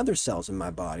tell my other cells in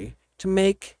my body to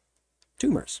make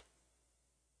tumors.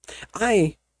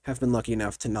 I have been lucky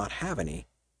enough to not have any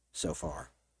so far.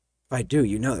 If I do,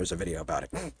 you know there's a video about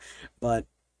it. But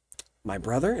my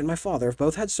brother and my father have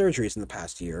both had surgeries in the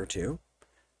past year or two.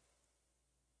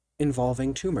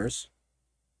 involving tumors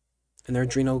in their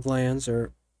adrenal glands,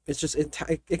 or it's just it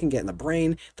can get in the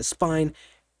brain, the spine.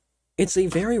 It's a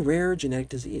very rare genetic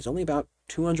disease. Only about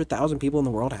 200,000 people in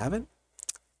the world have it.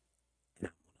 And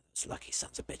I'm one of those lucky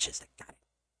sons of bitches that got it.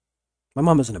 My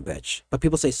mom isn't a bitch, but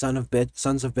people say sons of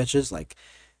bitches, like,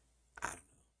 I don't know,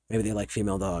 maybe they like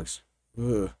female dogs.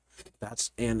 Ugh.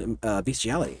 That's and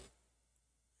bestiality.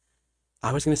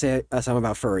 I was gonna say something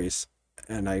about furries,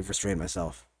 and I restrained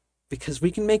myself because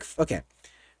we can make okay,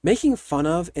 making fun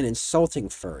of and insulting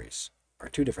furries are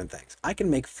two different things. I can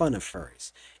make fun of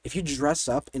furries. If you dress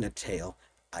up in a tail,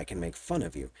 I can make fun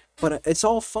of you. But it's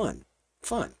all fun.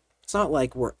 Fun. It's not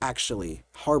like we're actually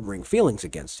harboring feelings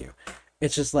against you.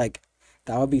 It's just like,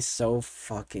 that would be so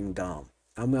fucking dumb.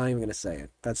 I'm not even gonna say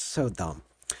it. That's so dumb.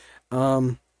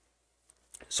 Um,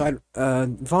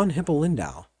 Von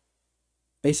Hippel-Lindau.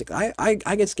 Basically,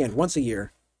 I get scanned once a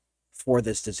year for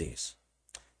this disease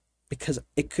because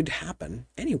it could happen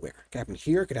anywhere. It could happen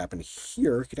here, it could happen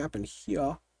here, it could happen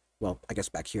here. Well, I guess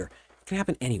back here. It can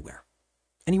happen anywhere.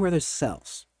 Anywhere there's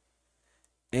cells.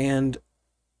 And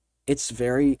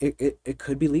it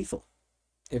could be lethal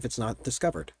if it's not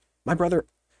discovered. My brother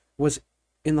was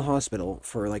in the hospital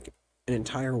for like an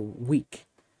entire week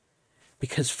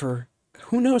because for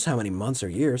who knows how many months or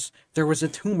years, there was a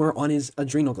tumor on his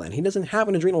adrenal gland. He doesn't have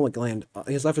an adrenal gland,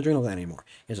 his left adrenal gland anymore.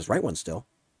 He has his right one still.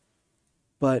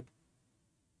 But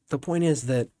the point is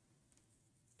that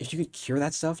if you could cure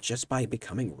that stuff just by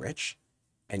becoming rich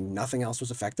and nothing else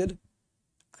was affected,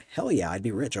 hell yeah, I'd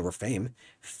be rich over fame.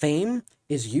 Fame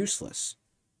is useless.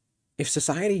 If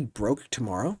society broke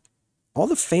tomorrow, all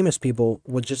the famous people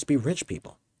would just be rich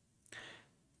people.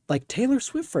 Like Taylor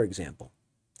Swift, for example.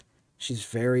 She's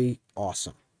very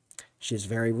awesome. She's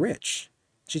very rich.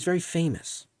 She's very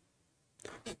famous.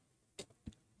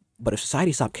 But if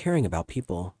society stopped caring about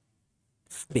people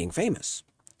being famous,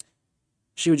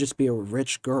 she would just be a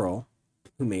rich girl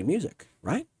who made music,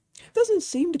 right? It doesn't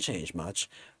seem to change much,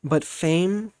 but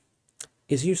fame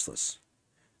is useless,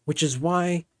 which is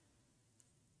why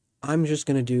I'm just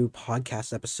going to do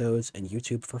podcast episodes and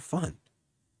YouTube for fun.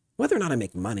 Whether or not I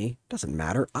make money doesn't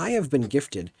matter. I have been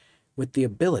gifted with the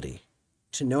ability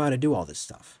to know how to do all this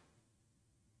stuff,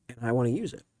 and I want to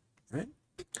use it, right?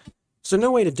 So no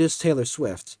way to diss Taylor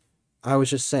Swift. I was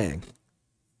just saying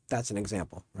that's an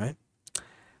example, right?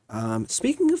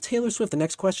 Speaking of Taylor Swift, the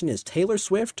next question is Taylor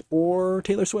Swift or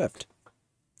Taylor Swift?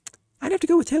 I'd have to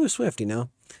go with Taylor Swift,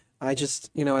 I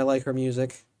just, I like her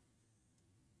music.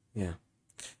 Yeah.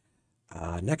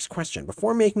 Next question.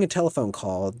 Before making a telephone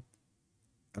call,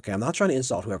 okay, I'm not trying to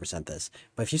insult whoever sent this,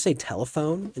 but if you say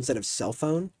telephone instead of cell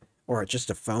phone or just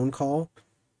a phone call,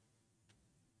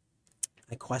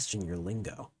 I question your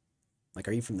lingo. Like,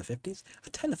 are you from the 50s? A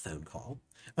telephone call?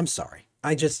 I'm sorry.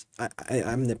 I'm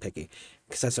nitpicky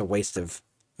because that's a waste of.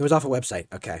 It was off a website.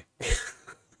 Okay.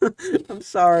 I'm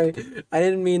sorry. I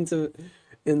didn't mean to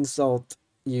insult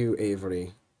you,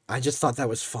 Avery. I just thought that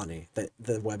was funny that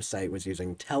the website was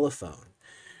using telephone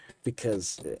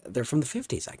because they're from the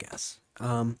 50s, I guess.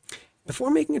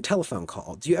 Before making a telephone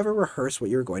call, do you ever rehearse what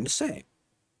you're going to say?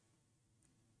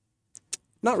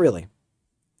 Not really.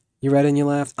 You read and you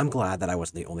laughed? I'm glad that I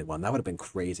wasn't the only one. That would have been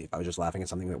crazy if I was just laughing at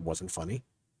something that wasn't funny.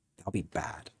 That would be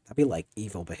bad. That'd be like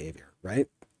evil behavior, right?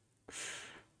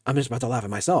 I'm just about to laugh at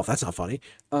myself. That's not funny.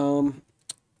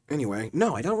 Anyway,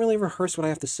 no, I don't really rehearse what I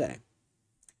have to say.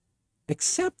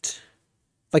 Except,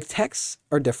 like, texts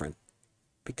are different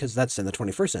because that's in the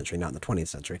 21st century, not in the 20th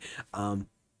century.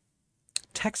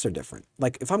 Texts are different.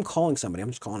 Like, if I'm calling somebody, I'm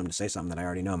just calling them to say something that I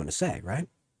already know I'm going to say, right?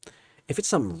 If it's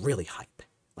something really hype,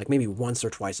 like maybe once or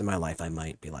twice in my life, I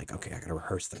might be like, okay, I got to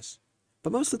rehearse this.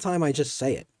 But most of the time, I just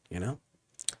say it,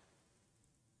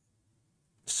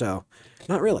 So,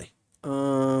 not really.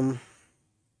 Do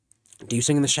you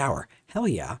sing in the shower? Hell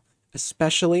yeah.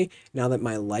 Especially now that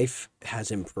my life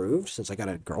has improved since I got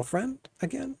a girlfriend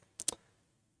again.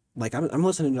 Like, I'm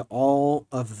listening to all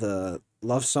of the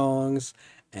love songs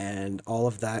and all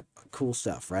of that cool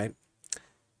stuff, right?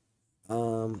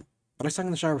 But I sung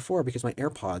in the shower before because my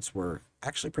AirPods were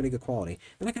actually pretty good quality.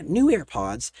 And I got new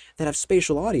AirPods that have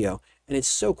spatial audio, and it's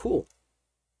so cool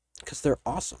because they're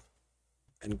awesome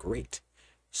and great.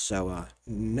 So,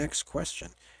 next question.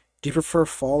 Do you prefer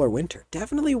fall or winter?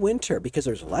 Definitely winter because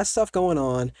there's less stuff going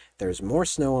on. There's more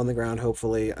snow on the ground,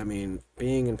 hopefully. I mean,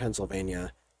 being in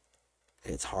Pennsylvania,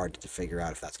 it's hard to figure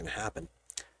out if that's going to happen.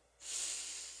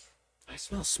 I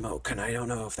smell smoke, and I don't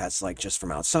know if that's like just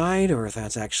from outside or if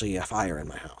that's actually a fire in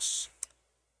my house.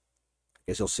 I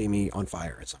guess you'll see me on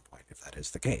fire at some point if that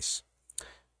is the case.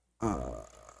 Someone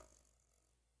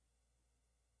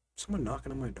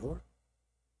knocking on my door?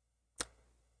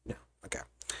 No. Okay.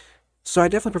 So I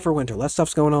definitely prefer winter. Less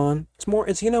stuff's going on. It's more.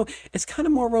 It's it's kind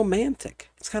of more romantic.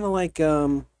 It's kind of like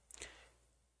when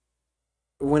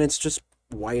it's just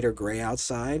white or gray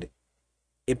outside.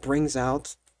 It brings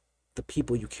out the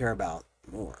people you care about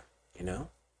more. You know,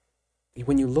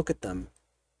 when you look at them,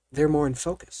 they're more in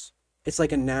focus. It's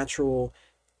like a natural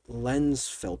lens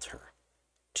filter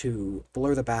to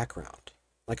blur the background,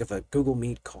 like of a Google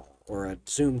Meet call or a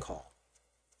Zoom call.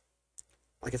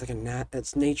 Like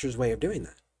it's nature's way of doing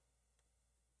that.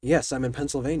 Yes, I'm in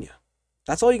Pennsylvania.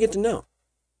 That's all you get to know.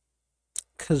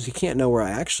 Because you can't know where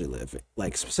I actually live,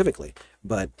 like specifically.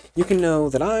 But you can know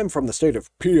that I'm from the state of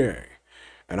PA,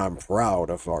 and I'm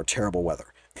proud of our terrible weather.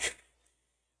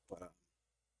 But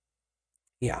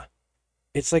yeah,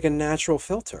 it's like a natural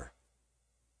filter.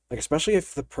 Like, especially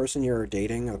if the person you're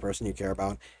dating or the person you care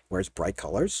about wears bright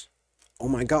colors. Oh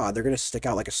my God, they're going to stick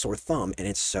out like a sore thumb, and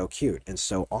it's so cute and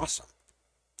so awesome,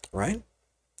 right?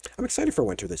 I'm excited for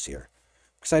winter this year.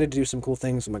 Excited to do some cool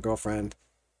things with my girlfriend.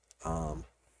 Um,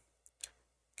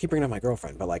 keep bringing up my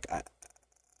girlfriend, but like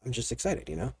I'm just excited,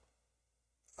 you know.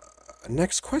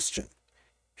 Next question: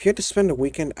 if you had to spend a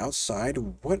weekend outside,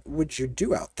 what would you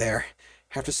do out there?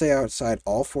 Have to stay outside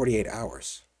all 48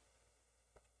 hours.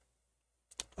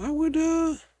 I would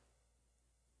I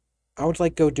would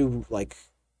like go do like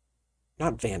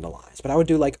not vandalize, but I would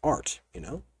do like art, you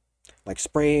know, like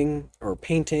spraying or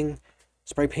painting,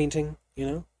 spray painting, you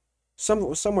know,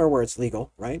 somewhere where it's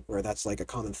legal, right, where that's like a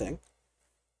common thing,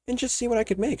 and just see what I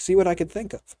could make, see what I could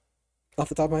think of off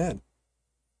the top of my head.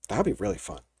 That would be really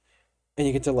fun, and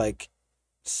you get to like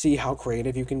see how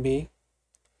creative you can be.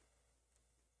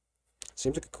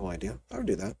 Seems like a cool idea. I would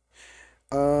do that.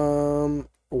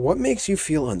 What makes you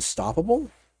feel unstoppable?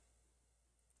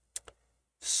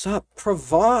 Sup,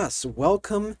 Pravas?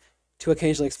 Welcome to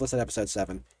Occasionally Explicit Episode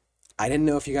 7. I didn't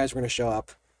know if you guys were going to show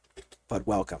up, but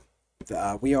welcome.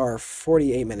 We are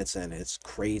 48 minutes in. It's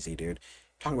crazy, dude.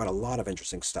 Talking about a lot of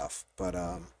interesting stuff. But,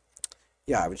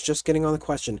 yeah, I was just getting on the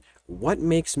question, what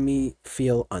makes me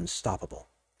feel unstoppable?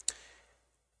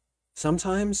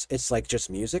 Sometimes it's like just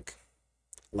music,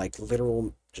 like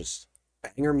literal just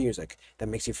banger music that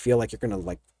makes you feel like you're going to,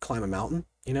 like, climb a mountain,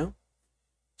 you know?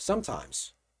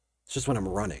 Sometimes it's just when I'm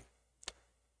running.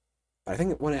 But I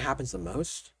think when it happens the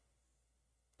most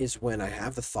is when I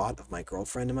have the thought of my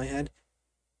girlfriend in my head,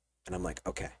 and I'm like,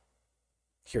 okay,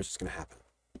 here's what's gonna happen.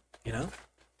 You know?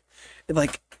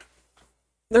 Like,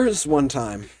 there's one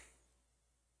time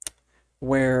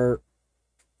where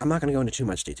I'm not gonna go into too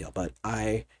much detail, but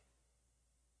I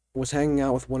was hanging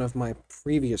out with one of my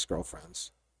previous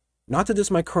girlfriends. Not that this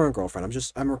is my current girlfriend.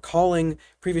 I'm recalling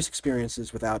previous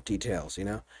experiences without details, you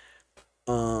know?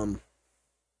 Um,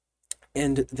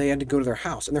 and they had to go to their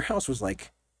house, and their house was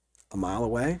like a mile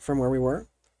away from where we were.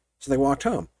 So they walked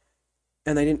home.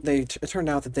 And they didn't it turned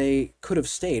out that they could have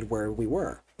stayed where we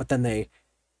were, but then they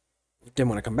didn't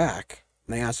want to come back.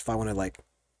 And they asked if I wanted like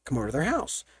come over to their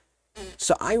house.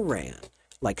 So I ran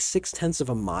like 6/10 of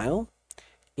a mile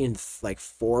in like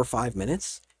 4 or 5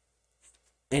 minutes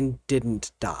and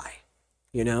didn't die.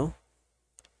 You know?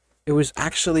 It was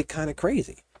actually kind of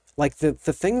crazy. Like the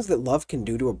things that love can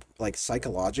do to a like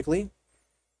psychologically,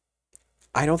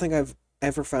 I don't think I've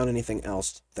ever found anything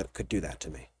else that could do that to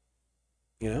me.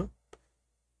 You know?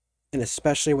 And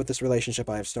especially with this relationship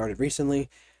I have started recently,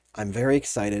 I'm very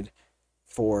excited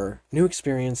for new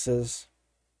experiences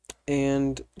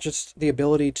and just the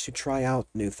ability to try out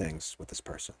new things with this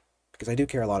person because I do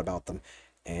care a lot about them.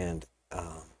 And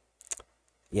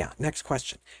yeah, next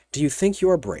question. Do you think you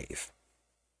are brave?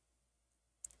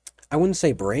 I wouldn't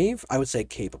say brave, I would say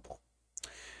capable.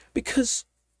 Because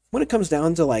when it comes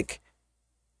down to like,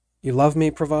 you love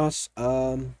me, Pravas,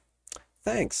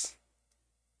 thanks.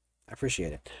 I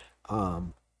appreciate it.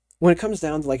 Um, when it comes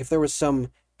down to like if there was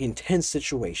some intense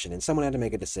situation and someone had to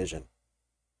make a decision,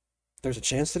 there's a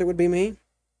chance that it would be me,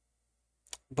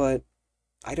 but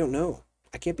I don't know.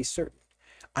 I can't be certain.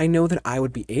 I know that I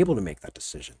would be able to make that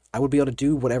decision. I would be able to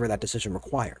do whatever that decision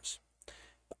requires.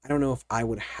 I don't know if I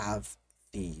would have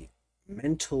the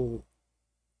mental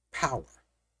power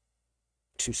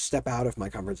to step out of my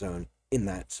comfort zone in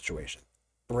that situation.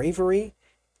 Bravery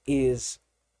is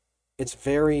it's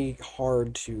very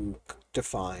hard to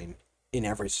define in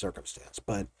every circumstance,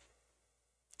 but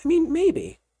I mean,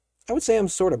 maybe. I would say I'm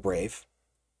sort of brave.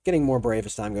 Getting more brave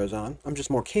as time goes on. I'm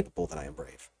just more capable than I am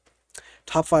brave.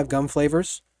 Top five gum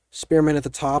flavors. Spearmint at the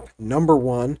top, number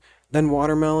one. Then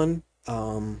watermelon.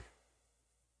 Then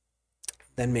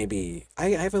maybe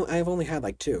I've only had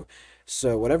like two,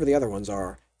 so whatever the other ones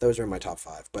are, those are in my top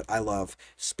five. But I love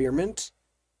spearmint.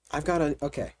 I've got a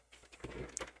okay.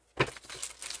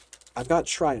 I've got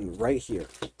Triton right here.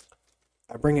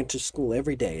 I bring it to school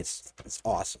every day. It's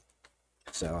awesome.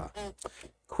 So,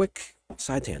 quick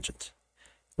side tangent.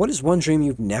 What is one dream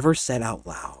you've never said out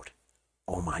loud?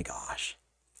 Oh my gosh.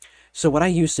 So what I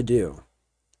used to do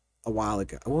a while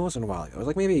ago, well, it wasn't a while ago, it was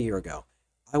like maybe a year ago.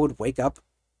 I would wake up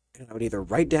and I would either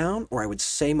write down or I would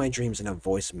say my dreams in a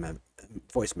voice memo,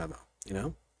 you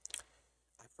know?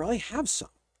 I probably have some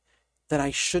that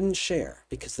I shouldn't share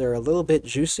because they're a little bit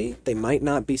juicy. They might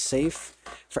not be safe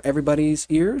for everybody's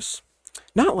ears.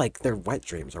 Not like they're wet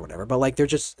dreams or whatever, but like they're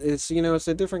just, it's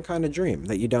a different kind of dream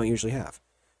that you don't usually have.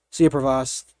 See you,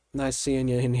 Pravas. Nice seeing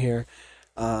you in here.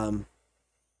 Um,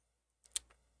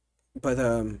 but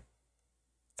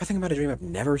if I think about a dream I've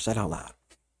never said out loud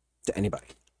to anybody.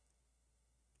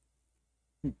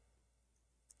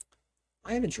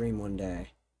 I had a dream one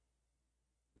day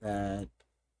that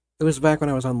it was back when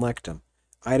I was on Lectum.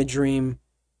 I had a dream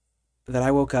that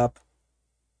I woke up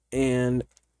and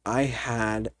I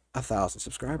had 1,000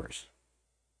 subscribers.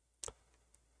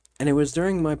 And it was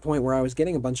during my point where I was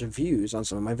getting a bunch of views on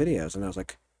some of my videos, and I was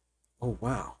like, oh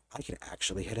wow, I could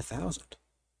actually hit 1,000.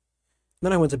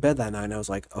 Then I went to bed that night and I was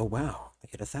like, oh wow, I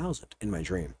hit 1,000 in my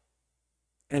dream.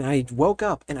 And I woke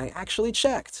up and I actually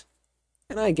checked.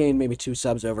 And I gained maybe 2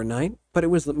 subs overnight, but it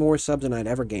was more subs than I'd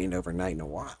ever gained overnight in a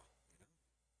while.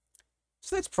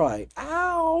 So that's probably,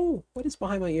 ow, what is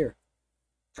behind my ear?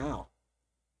 Ow.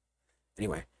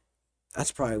 Anyway,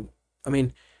 that's probably, I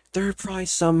mean, there are probably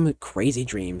some crazy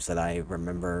dreams that I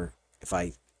remember if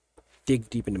I dig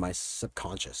deep into my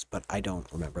subconscious, but I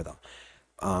don't remember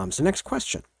them. So next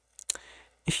question.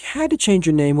 If you had to change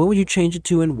your name, what would you change it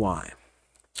to and why?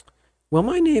 Well,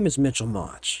 my name is Mitchell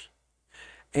Mach.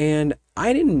 And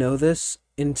I didn't know this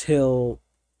until,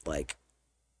 like,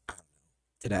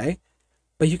 today.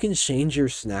 But you can change your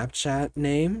Snapchat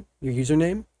name, your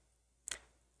username.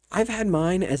 I've had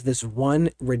mine as this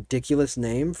one ridiculous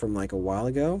name from, like, a while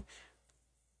ago.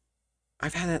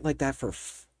 I've had it like that for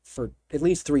at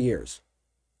least 3 years.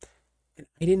 And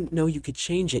I didn't know you could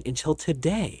change it until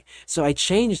today. So I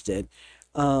changed it.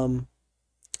 But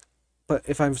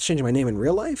if I was changing my name in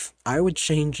real life, I would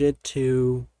change it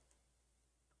to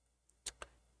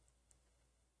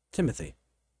Timothy.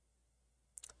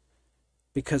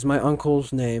 Because my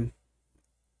uncle's name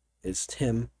is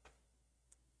Tim,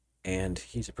 and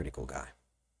he's a pretty cool guy.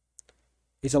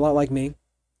 He's a lot like me.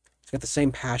 He's got the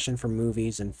same passion for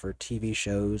movies and for TV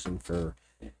shows and for,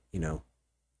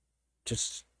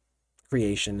 just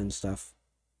creation and stuff.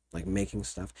 Like making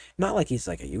stuff. Not like he's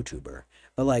like a YouTuber,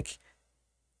 but like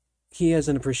he has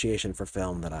an appreciation for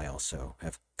film that I also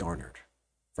have garnered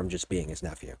from just being his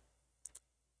nephew.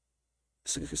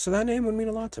 So that name would mean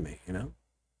a lot to me,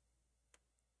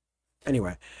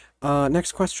 Anyway,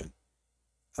 next question.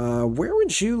 Where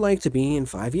would you like to be in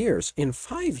 5 years? In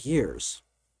 5 years,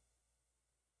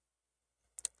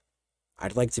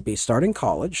 I'd like to be starting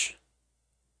college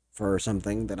for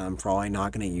something that I'm probably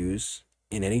not going to use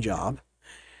in any job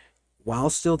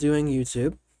while still doing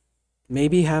YouTube.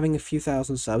 Maybe having a few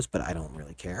thousand subs, but I don't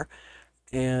really care.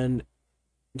 And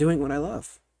doing what I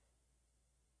love.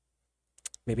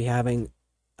 Maybe having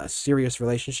a serious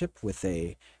relationship with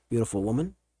a beautiful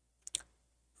woman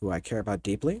who I care about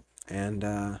deeply.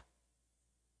 And,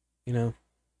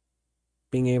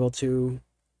 being able to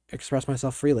express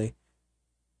myself freely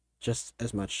just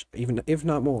as much, even if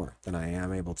not more, than I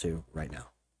am able to right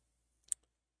now.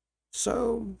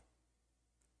 So,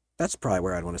 that's probably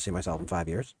where I'd want to see myself in 5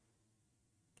 years.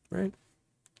 Right?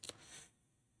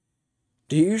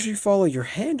 Do you usually follow your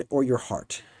head or your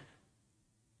heart?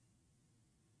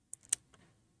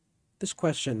 This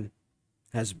question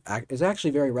is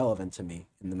actually very relevant to me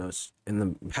in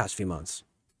the past few months.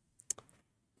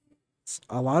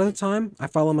 A lot of the time, I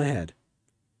follow my head.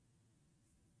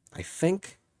 I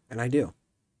think, and I do.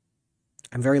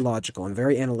 I'm very logical. I'm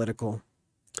very analytical.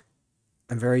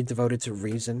 I'm very devoted to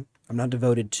reason. I'm not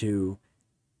devoted to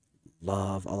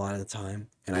love a lot of the time.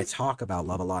 And I talk about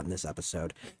love a lot in this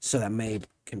episode, so that may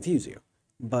confuse you.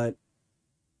 But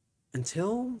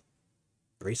until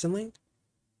recently,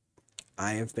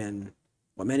 I have been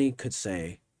what many could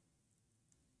say,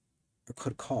 or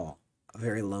could call, a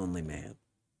very lonely man.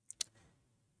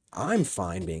 I'm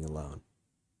fine being alone.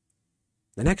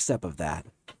 The next step of that,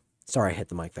 sorry I hit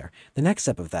the mic there. The next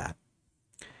step of that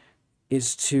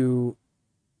is to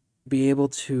be able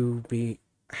to be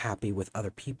happy with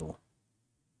other people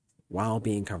while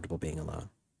being comfortable being alone.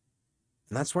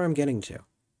 And that's where I'm getting to.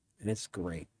 And it's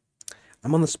great.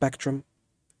 I'm on the spectrum.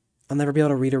 I'll never be able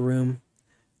to read a room.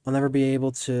 I'll never be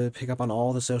able to pick up on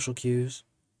all the social cues.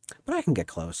 But I can get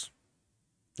close.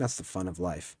 That's the fun of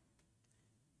life.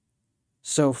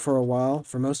 So for a while,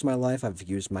 for most of my life, I've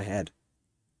used my head.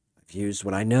 I've I've used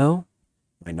what I know,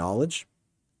 my knowledge,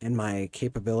 and my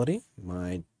capability,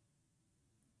 my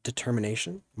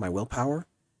determination, my willpower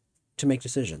to make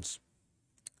decisions.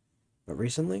 But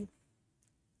recently,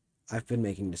 I've been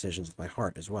making decisions with my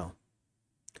heart as well.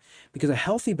 Because a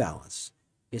healthy balance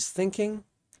is thinking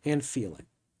and feeling.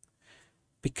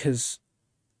 Because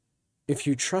if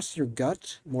you trust your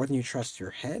gut more than you trust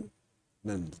your head,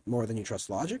 then more than you trust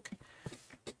logic,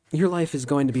 your life is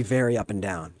going to be very up and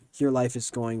down. Your life is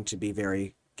going to be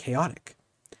very chaotic.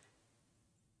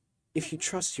 If you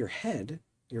trust your head,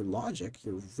 your logic,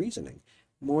 your reasoning,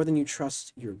 more than you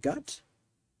trust your gut,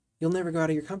 you'll never go out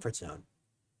of your comfort zone.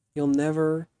 You'll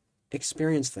never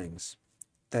experience things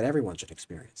that everyone should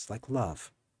experience, like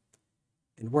love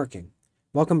and working.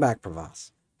 Welcome back,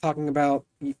 Pravas. Talking about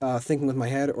thinking with my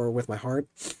head or with my heart.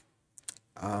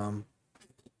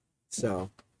 So,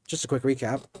 just a quick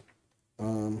recap.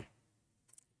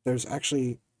 There's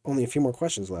actually only a few more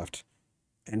questions left,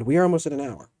 and we are almost at an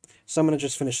hour. So I'm going to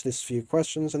just finish this few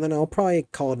questions, and then I'll probably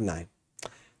call it a night.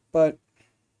 But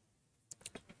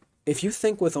if you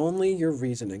think with only your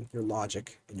reasoning, your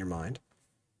logic in your mind,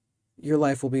 your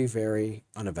life will be very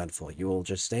uneventful. You will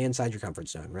just stay inside your comfort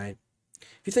zone, right?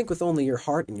 If you think with only your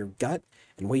heart and your gut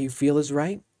and what you feel is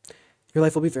right, your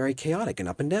life will be very chaotic and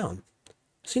up and down.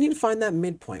 So you need to find that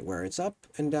midpoint where it's up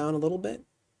and down a little bit,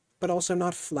 but also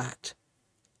not flat.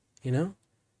 You know?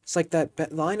 It's like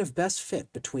that line of best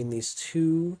fit between these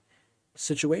two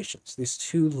situations, these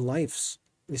two lives.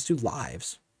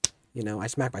 You know, I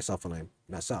smack myself when I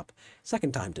mess up.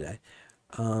 Second time today.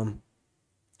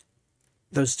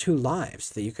 Those two lives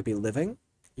that you could be living,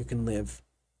 you can live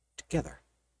together.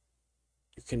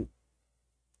 You can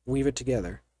weave it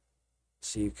together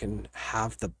so you can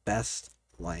have the best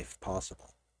life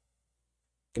possible.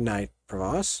 Good night,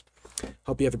 Pravas.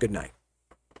 Hope you have a good night.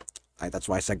 That's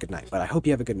why I said good night, but I hope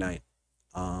you have a good night.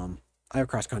 I have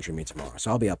cross country meet tomorrow,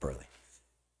 so I'll be up early.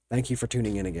 Thank you for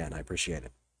tuning in again. I appreciate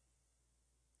it.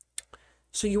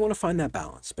 So you want to find that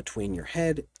balance between your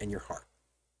head and your heart.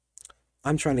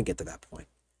 I'm trying to get to that point.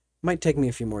 Might take me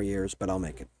a few more years, but I'll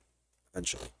make it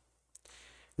eventually.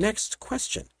 Next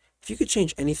question. If you could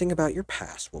change anything about your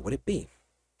past, what would it be?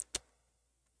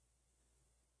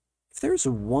 If there's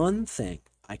one thing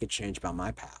I could change about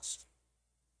my past,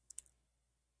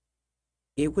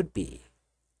 it would be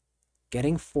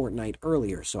getting Fortnite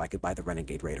earlier so I could buy the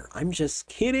Renegade Raider. I'm just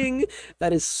kidding.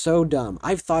 That is so dumb.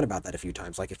 I've thought about that a few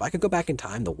times. Like, if I could go back in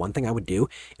time, the one thing I would do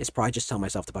is probably just tell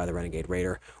myself to buy the Renegade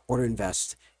Raider or to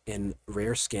invest in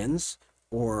rare skins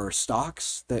or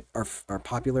stocks that are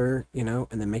popular, you know,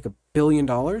 and then make $1 billion,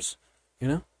 you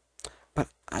know? But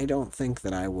I don't think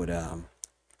that I would, I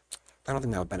don't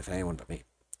think that would benefit anyone but me.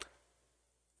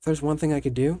 If there's one thing I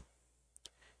could do,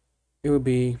 it would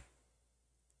be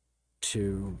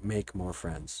to make more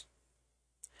friends,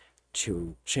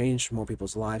 to change more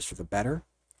people's lives for the better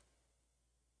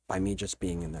by me just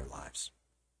being in their lives.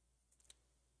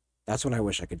 That's what I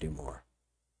wish I could do more.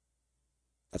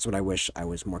 That's what I wish I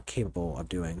was more capable of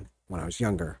doing when I was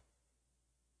younger,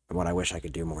 and what I wish I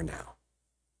could do more now.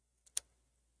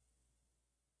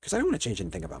 Because I don't want to change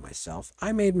anything about myself.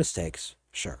 I made mistakes,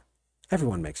 sure.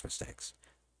 Everyone makes mistakes.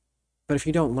 But if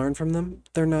you don't learn from them,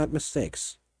 they're not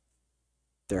mistakes.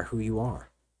 They're who you are.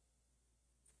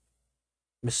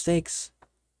 Mistakes,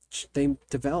 they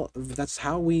develop. That's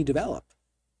how we develop.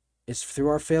 It's through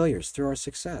our failures, through our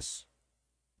success.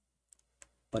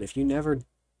 But if you never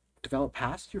develop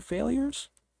past your failures,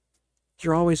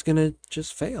 you're always going to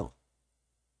just fail.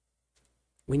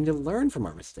 We need to learn from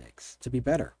our mistakes to be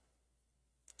better.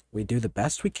 We do the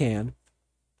best we can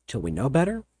till we know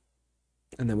better,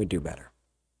 and then we do better.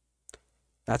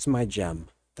 That's my gem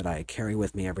that I carry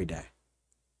with me every day.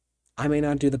 I may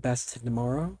not do the best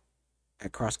tomorrow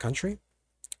at cross country,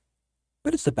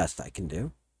 but it's the best I can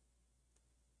do.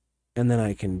 And then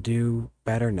I can do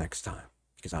better next time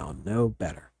because I'll know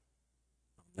better.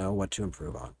 I'll know what to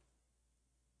improve on.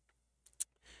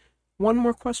 One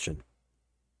more question.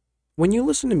 When you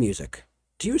listen to music,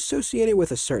 do you associate it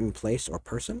with a certain place or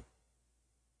person?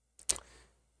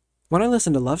 When I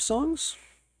listen to love songs,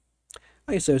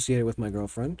 I associate it with my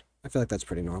girlfriend. I feel like that's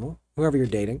pretty normal. Whoever you're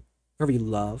dating, whoever you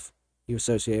love, you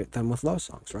associate them with love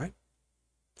songs, right?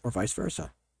 Or vice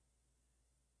versa.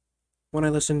 When I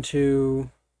listen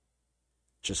to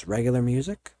just regular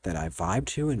music that I vibe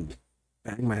to and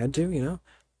bang my head to, you know,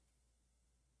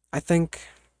 I think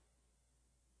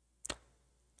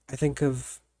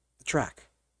of a track.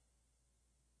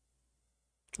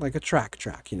 Like a track,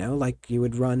 you know, like you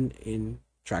would run in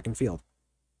track and field.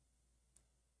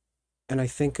 And I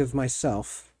think of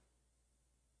myself,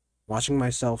 watching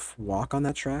myself walk on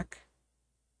that track,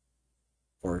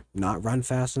 or not run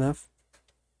fast enough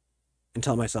and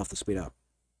tell myself to speed up.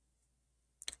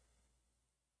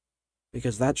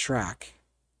 Because that track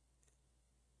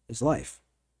is life.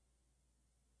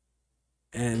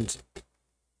 And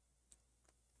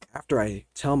after I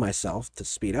tell myself to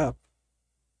speed up,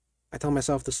 I tell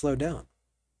myself to slow down.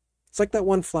 It's like that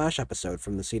one Flash episode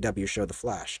from the CW show The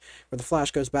Flash, where the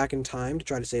Flash goes back in time to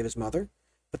try to save his mother,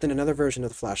 but then another version of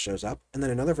the Flash shows up, and then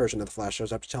another version of the Flash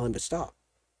shows up to tell him to stop.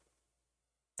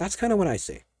 That's kind of what I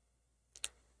see.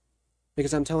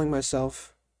 Because I'm telling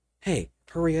myself, hey,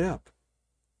 hurry it up.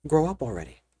 Grow up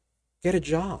already. Get a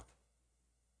job.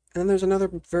 And then there's another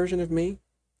version of me,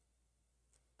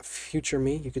 future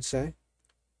me, you could say,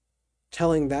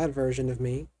 telling that version of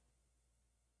me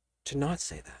to not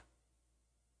say that.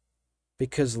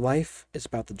 Because life is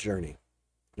about the journey,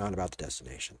 not about the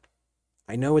destination.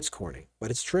 I know it's corny,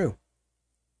 but it's true.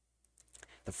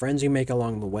 The friends you make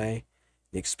along the way,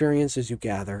 the experiences you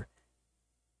gather,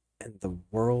 and the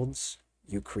worlds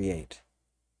you create.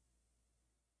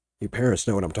 You parents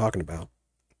know what I'm talking about.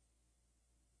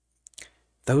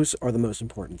 Those are the most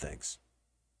important things.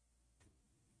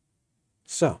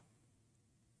 So,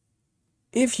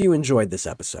 if you enjoyed this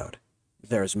episode,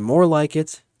 there's more like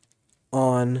it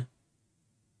on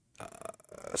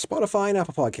Spotify and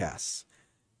Apple Podcasts.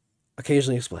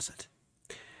 Occasionally explicit.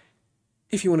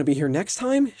 If you want to be here next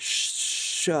time,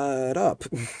 shut up.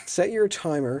 Set your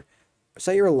timer,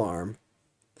 set your alarm,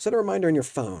 set a reminder on your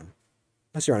phone.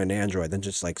 Unless you're on an Android, then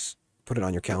just like put it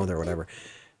on your calendar or whatever.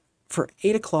 For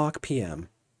 8 o'clock p.m.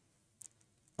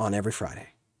 on every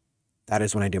Friday. That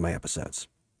is when I do my episodes.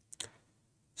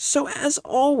 So as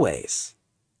always,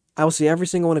 I will see every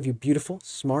single one of you beautiful,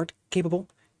 smart, capable,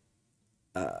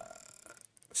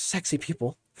 sexy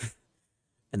people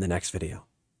in the next video.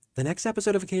 The next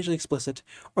episode of Occasionally Explicit,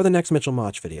 or the next Mitchell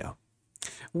Mach video.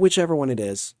 Whichever one it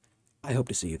is, I hope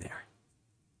to see you there.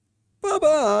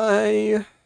 Bye-bye!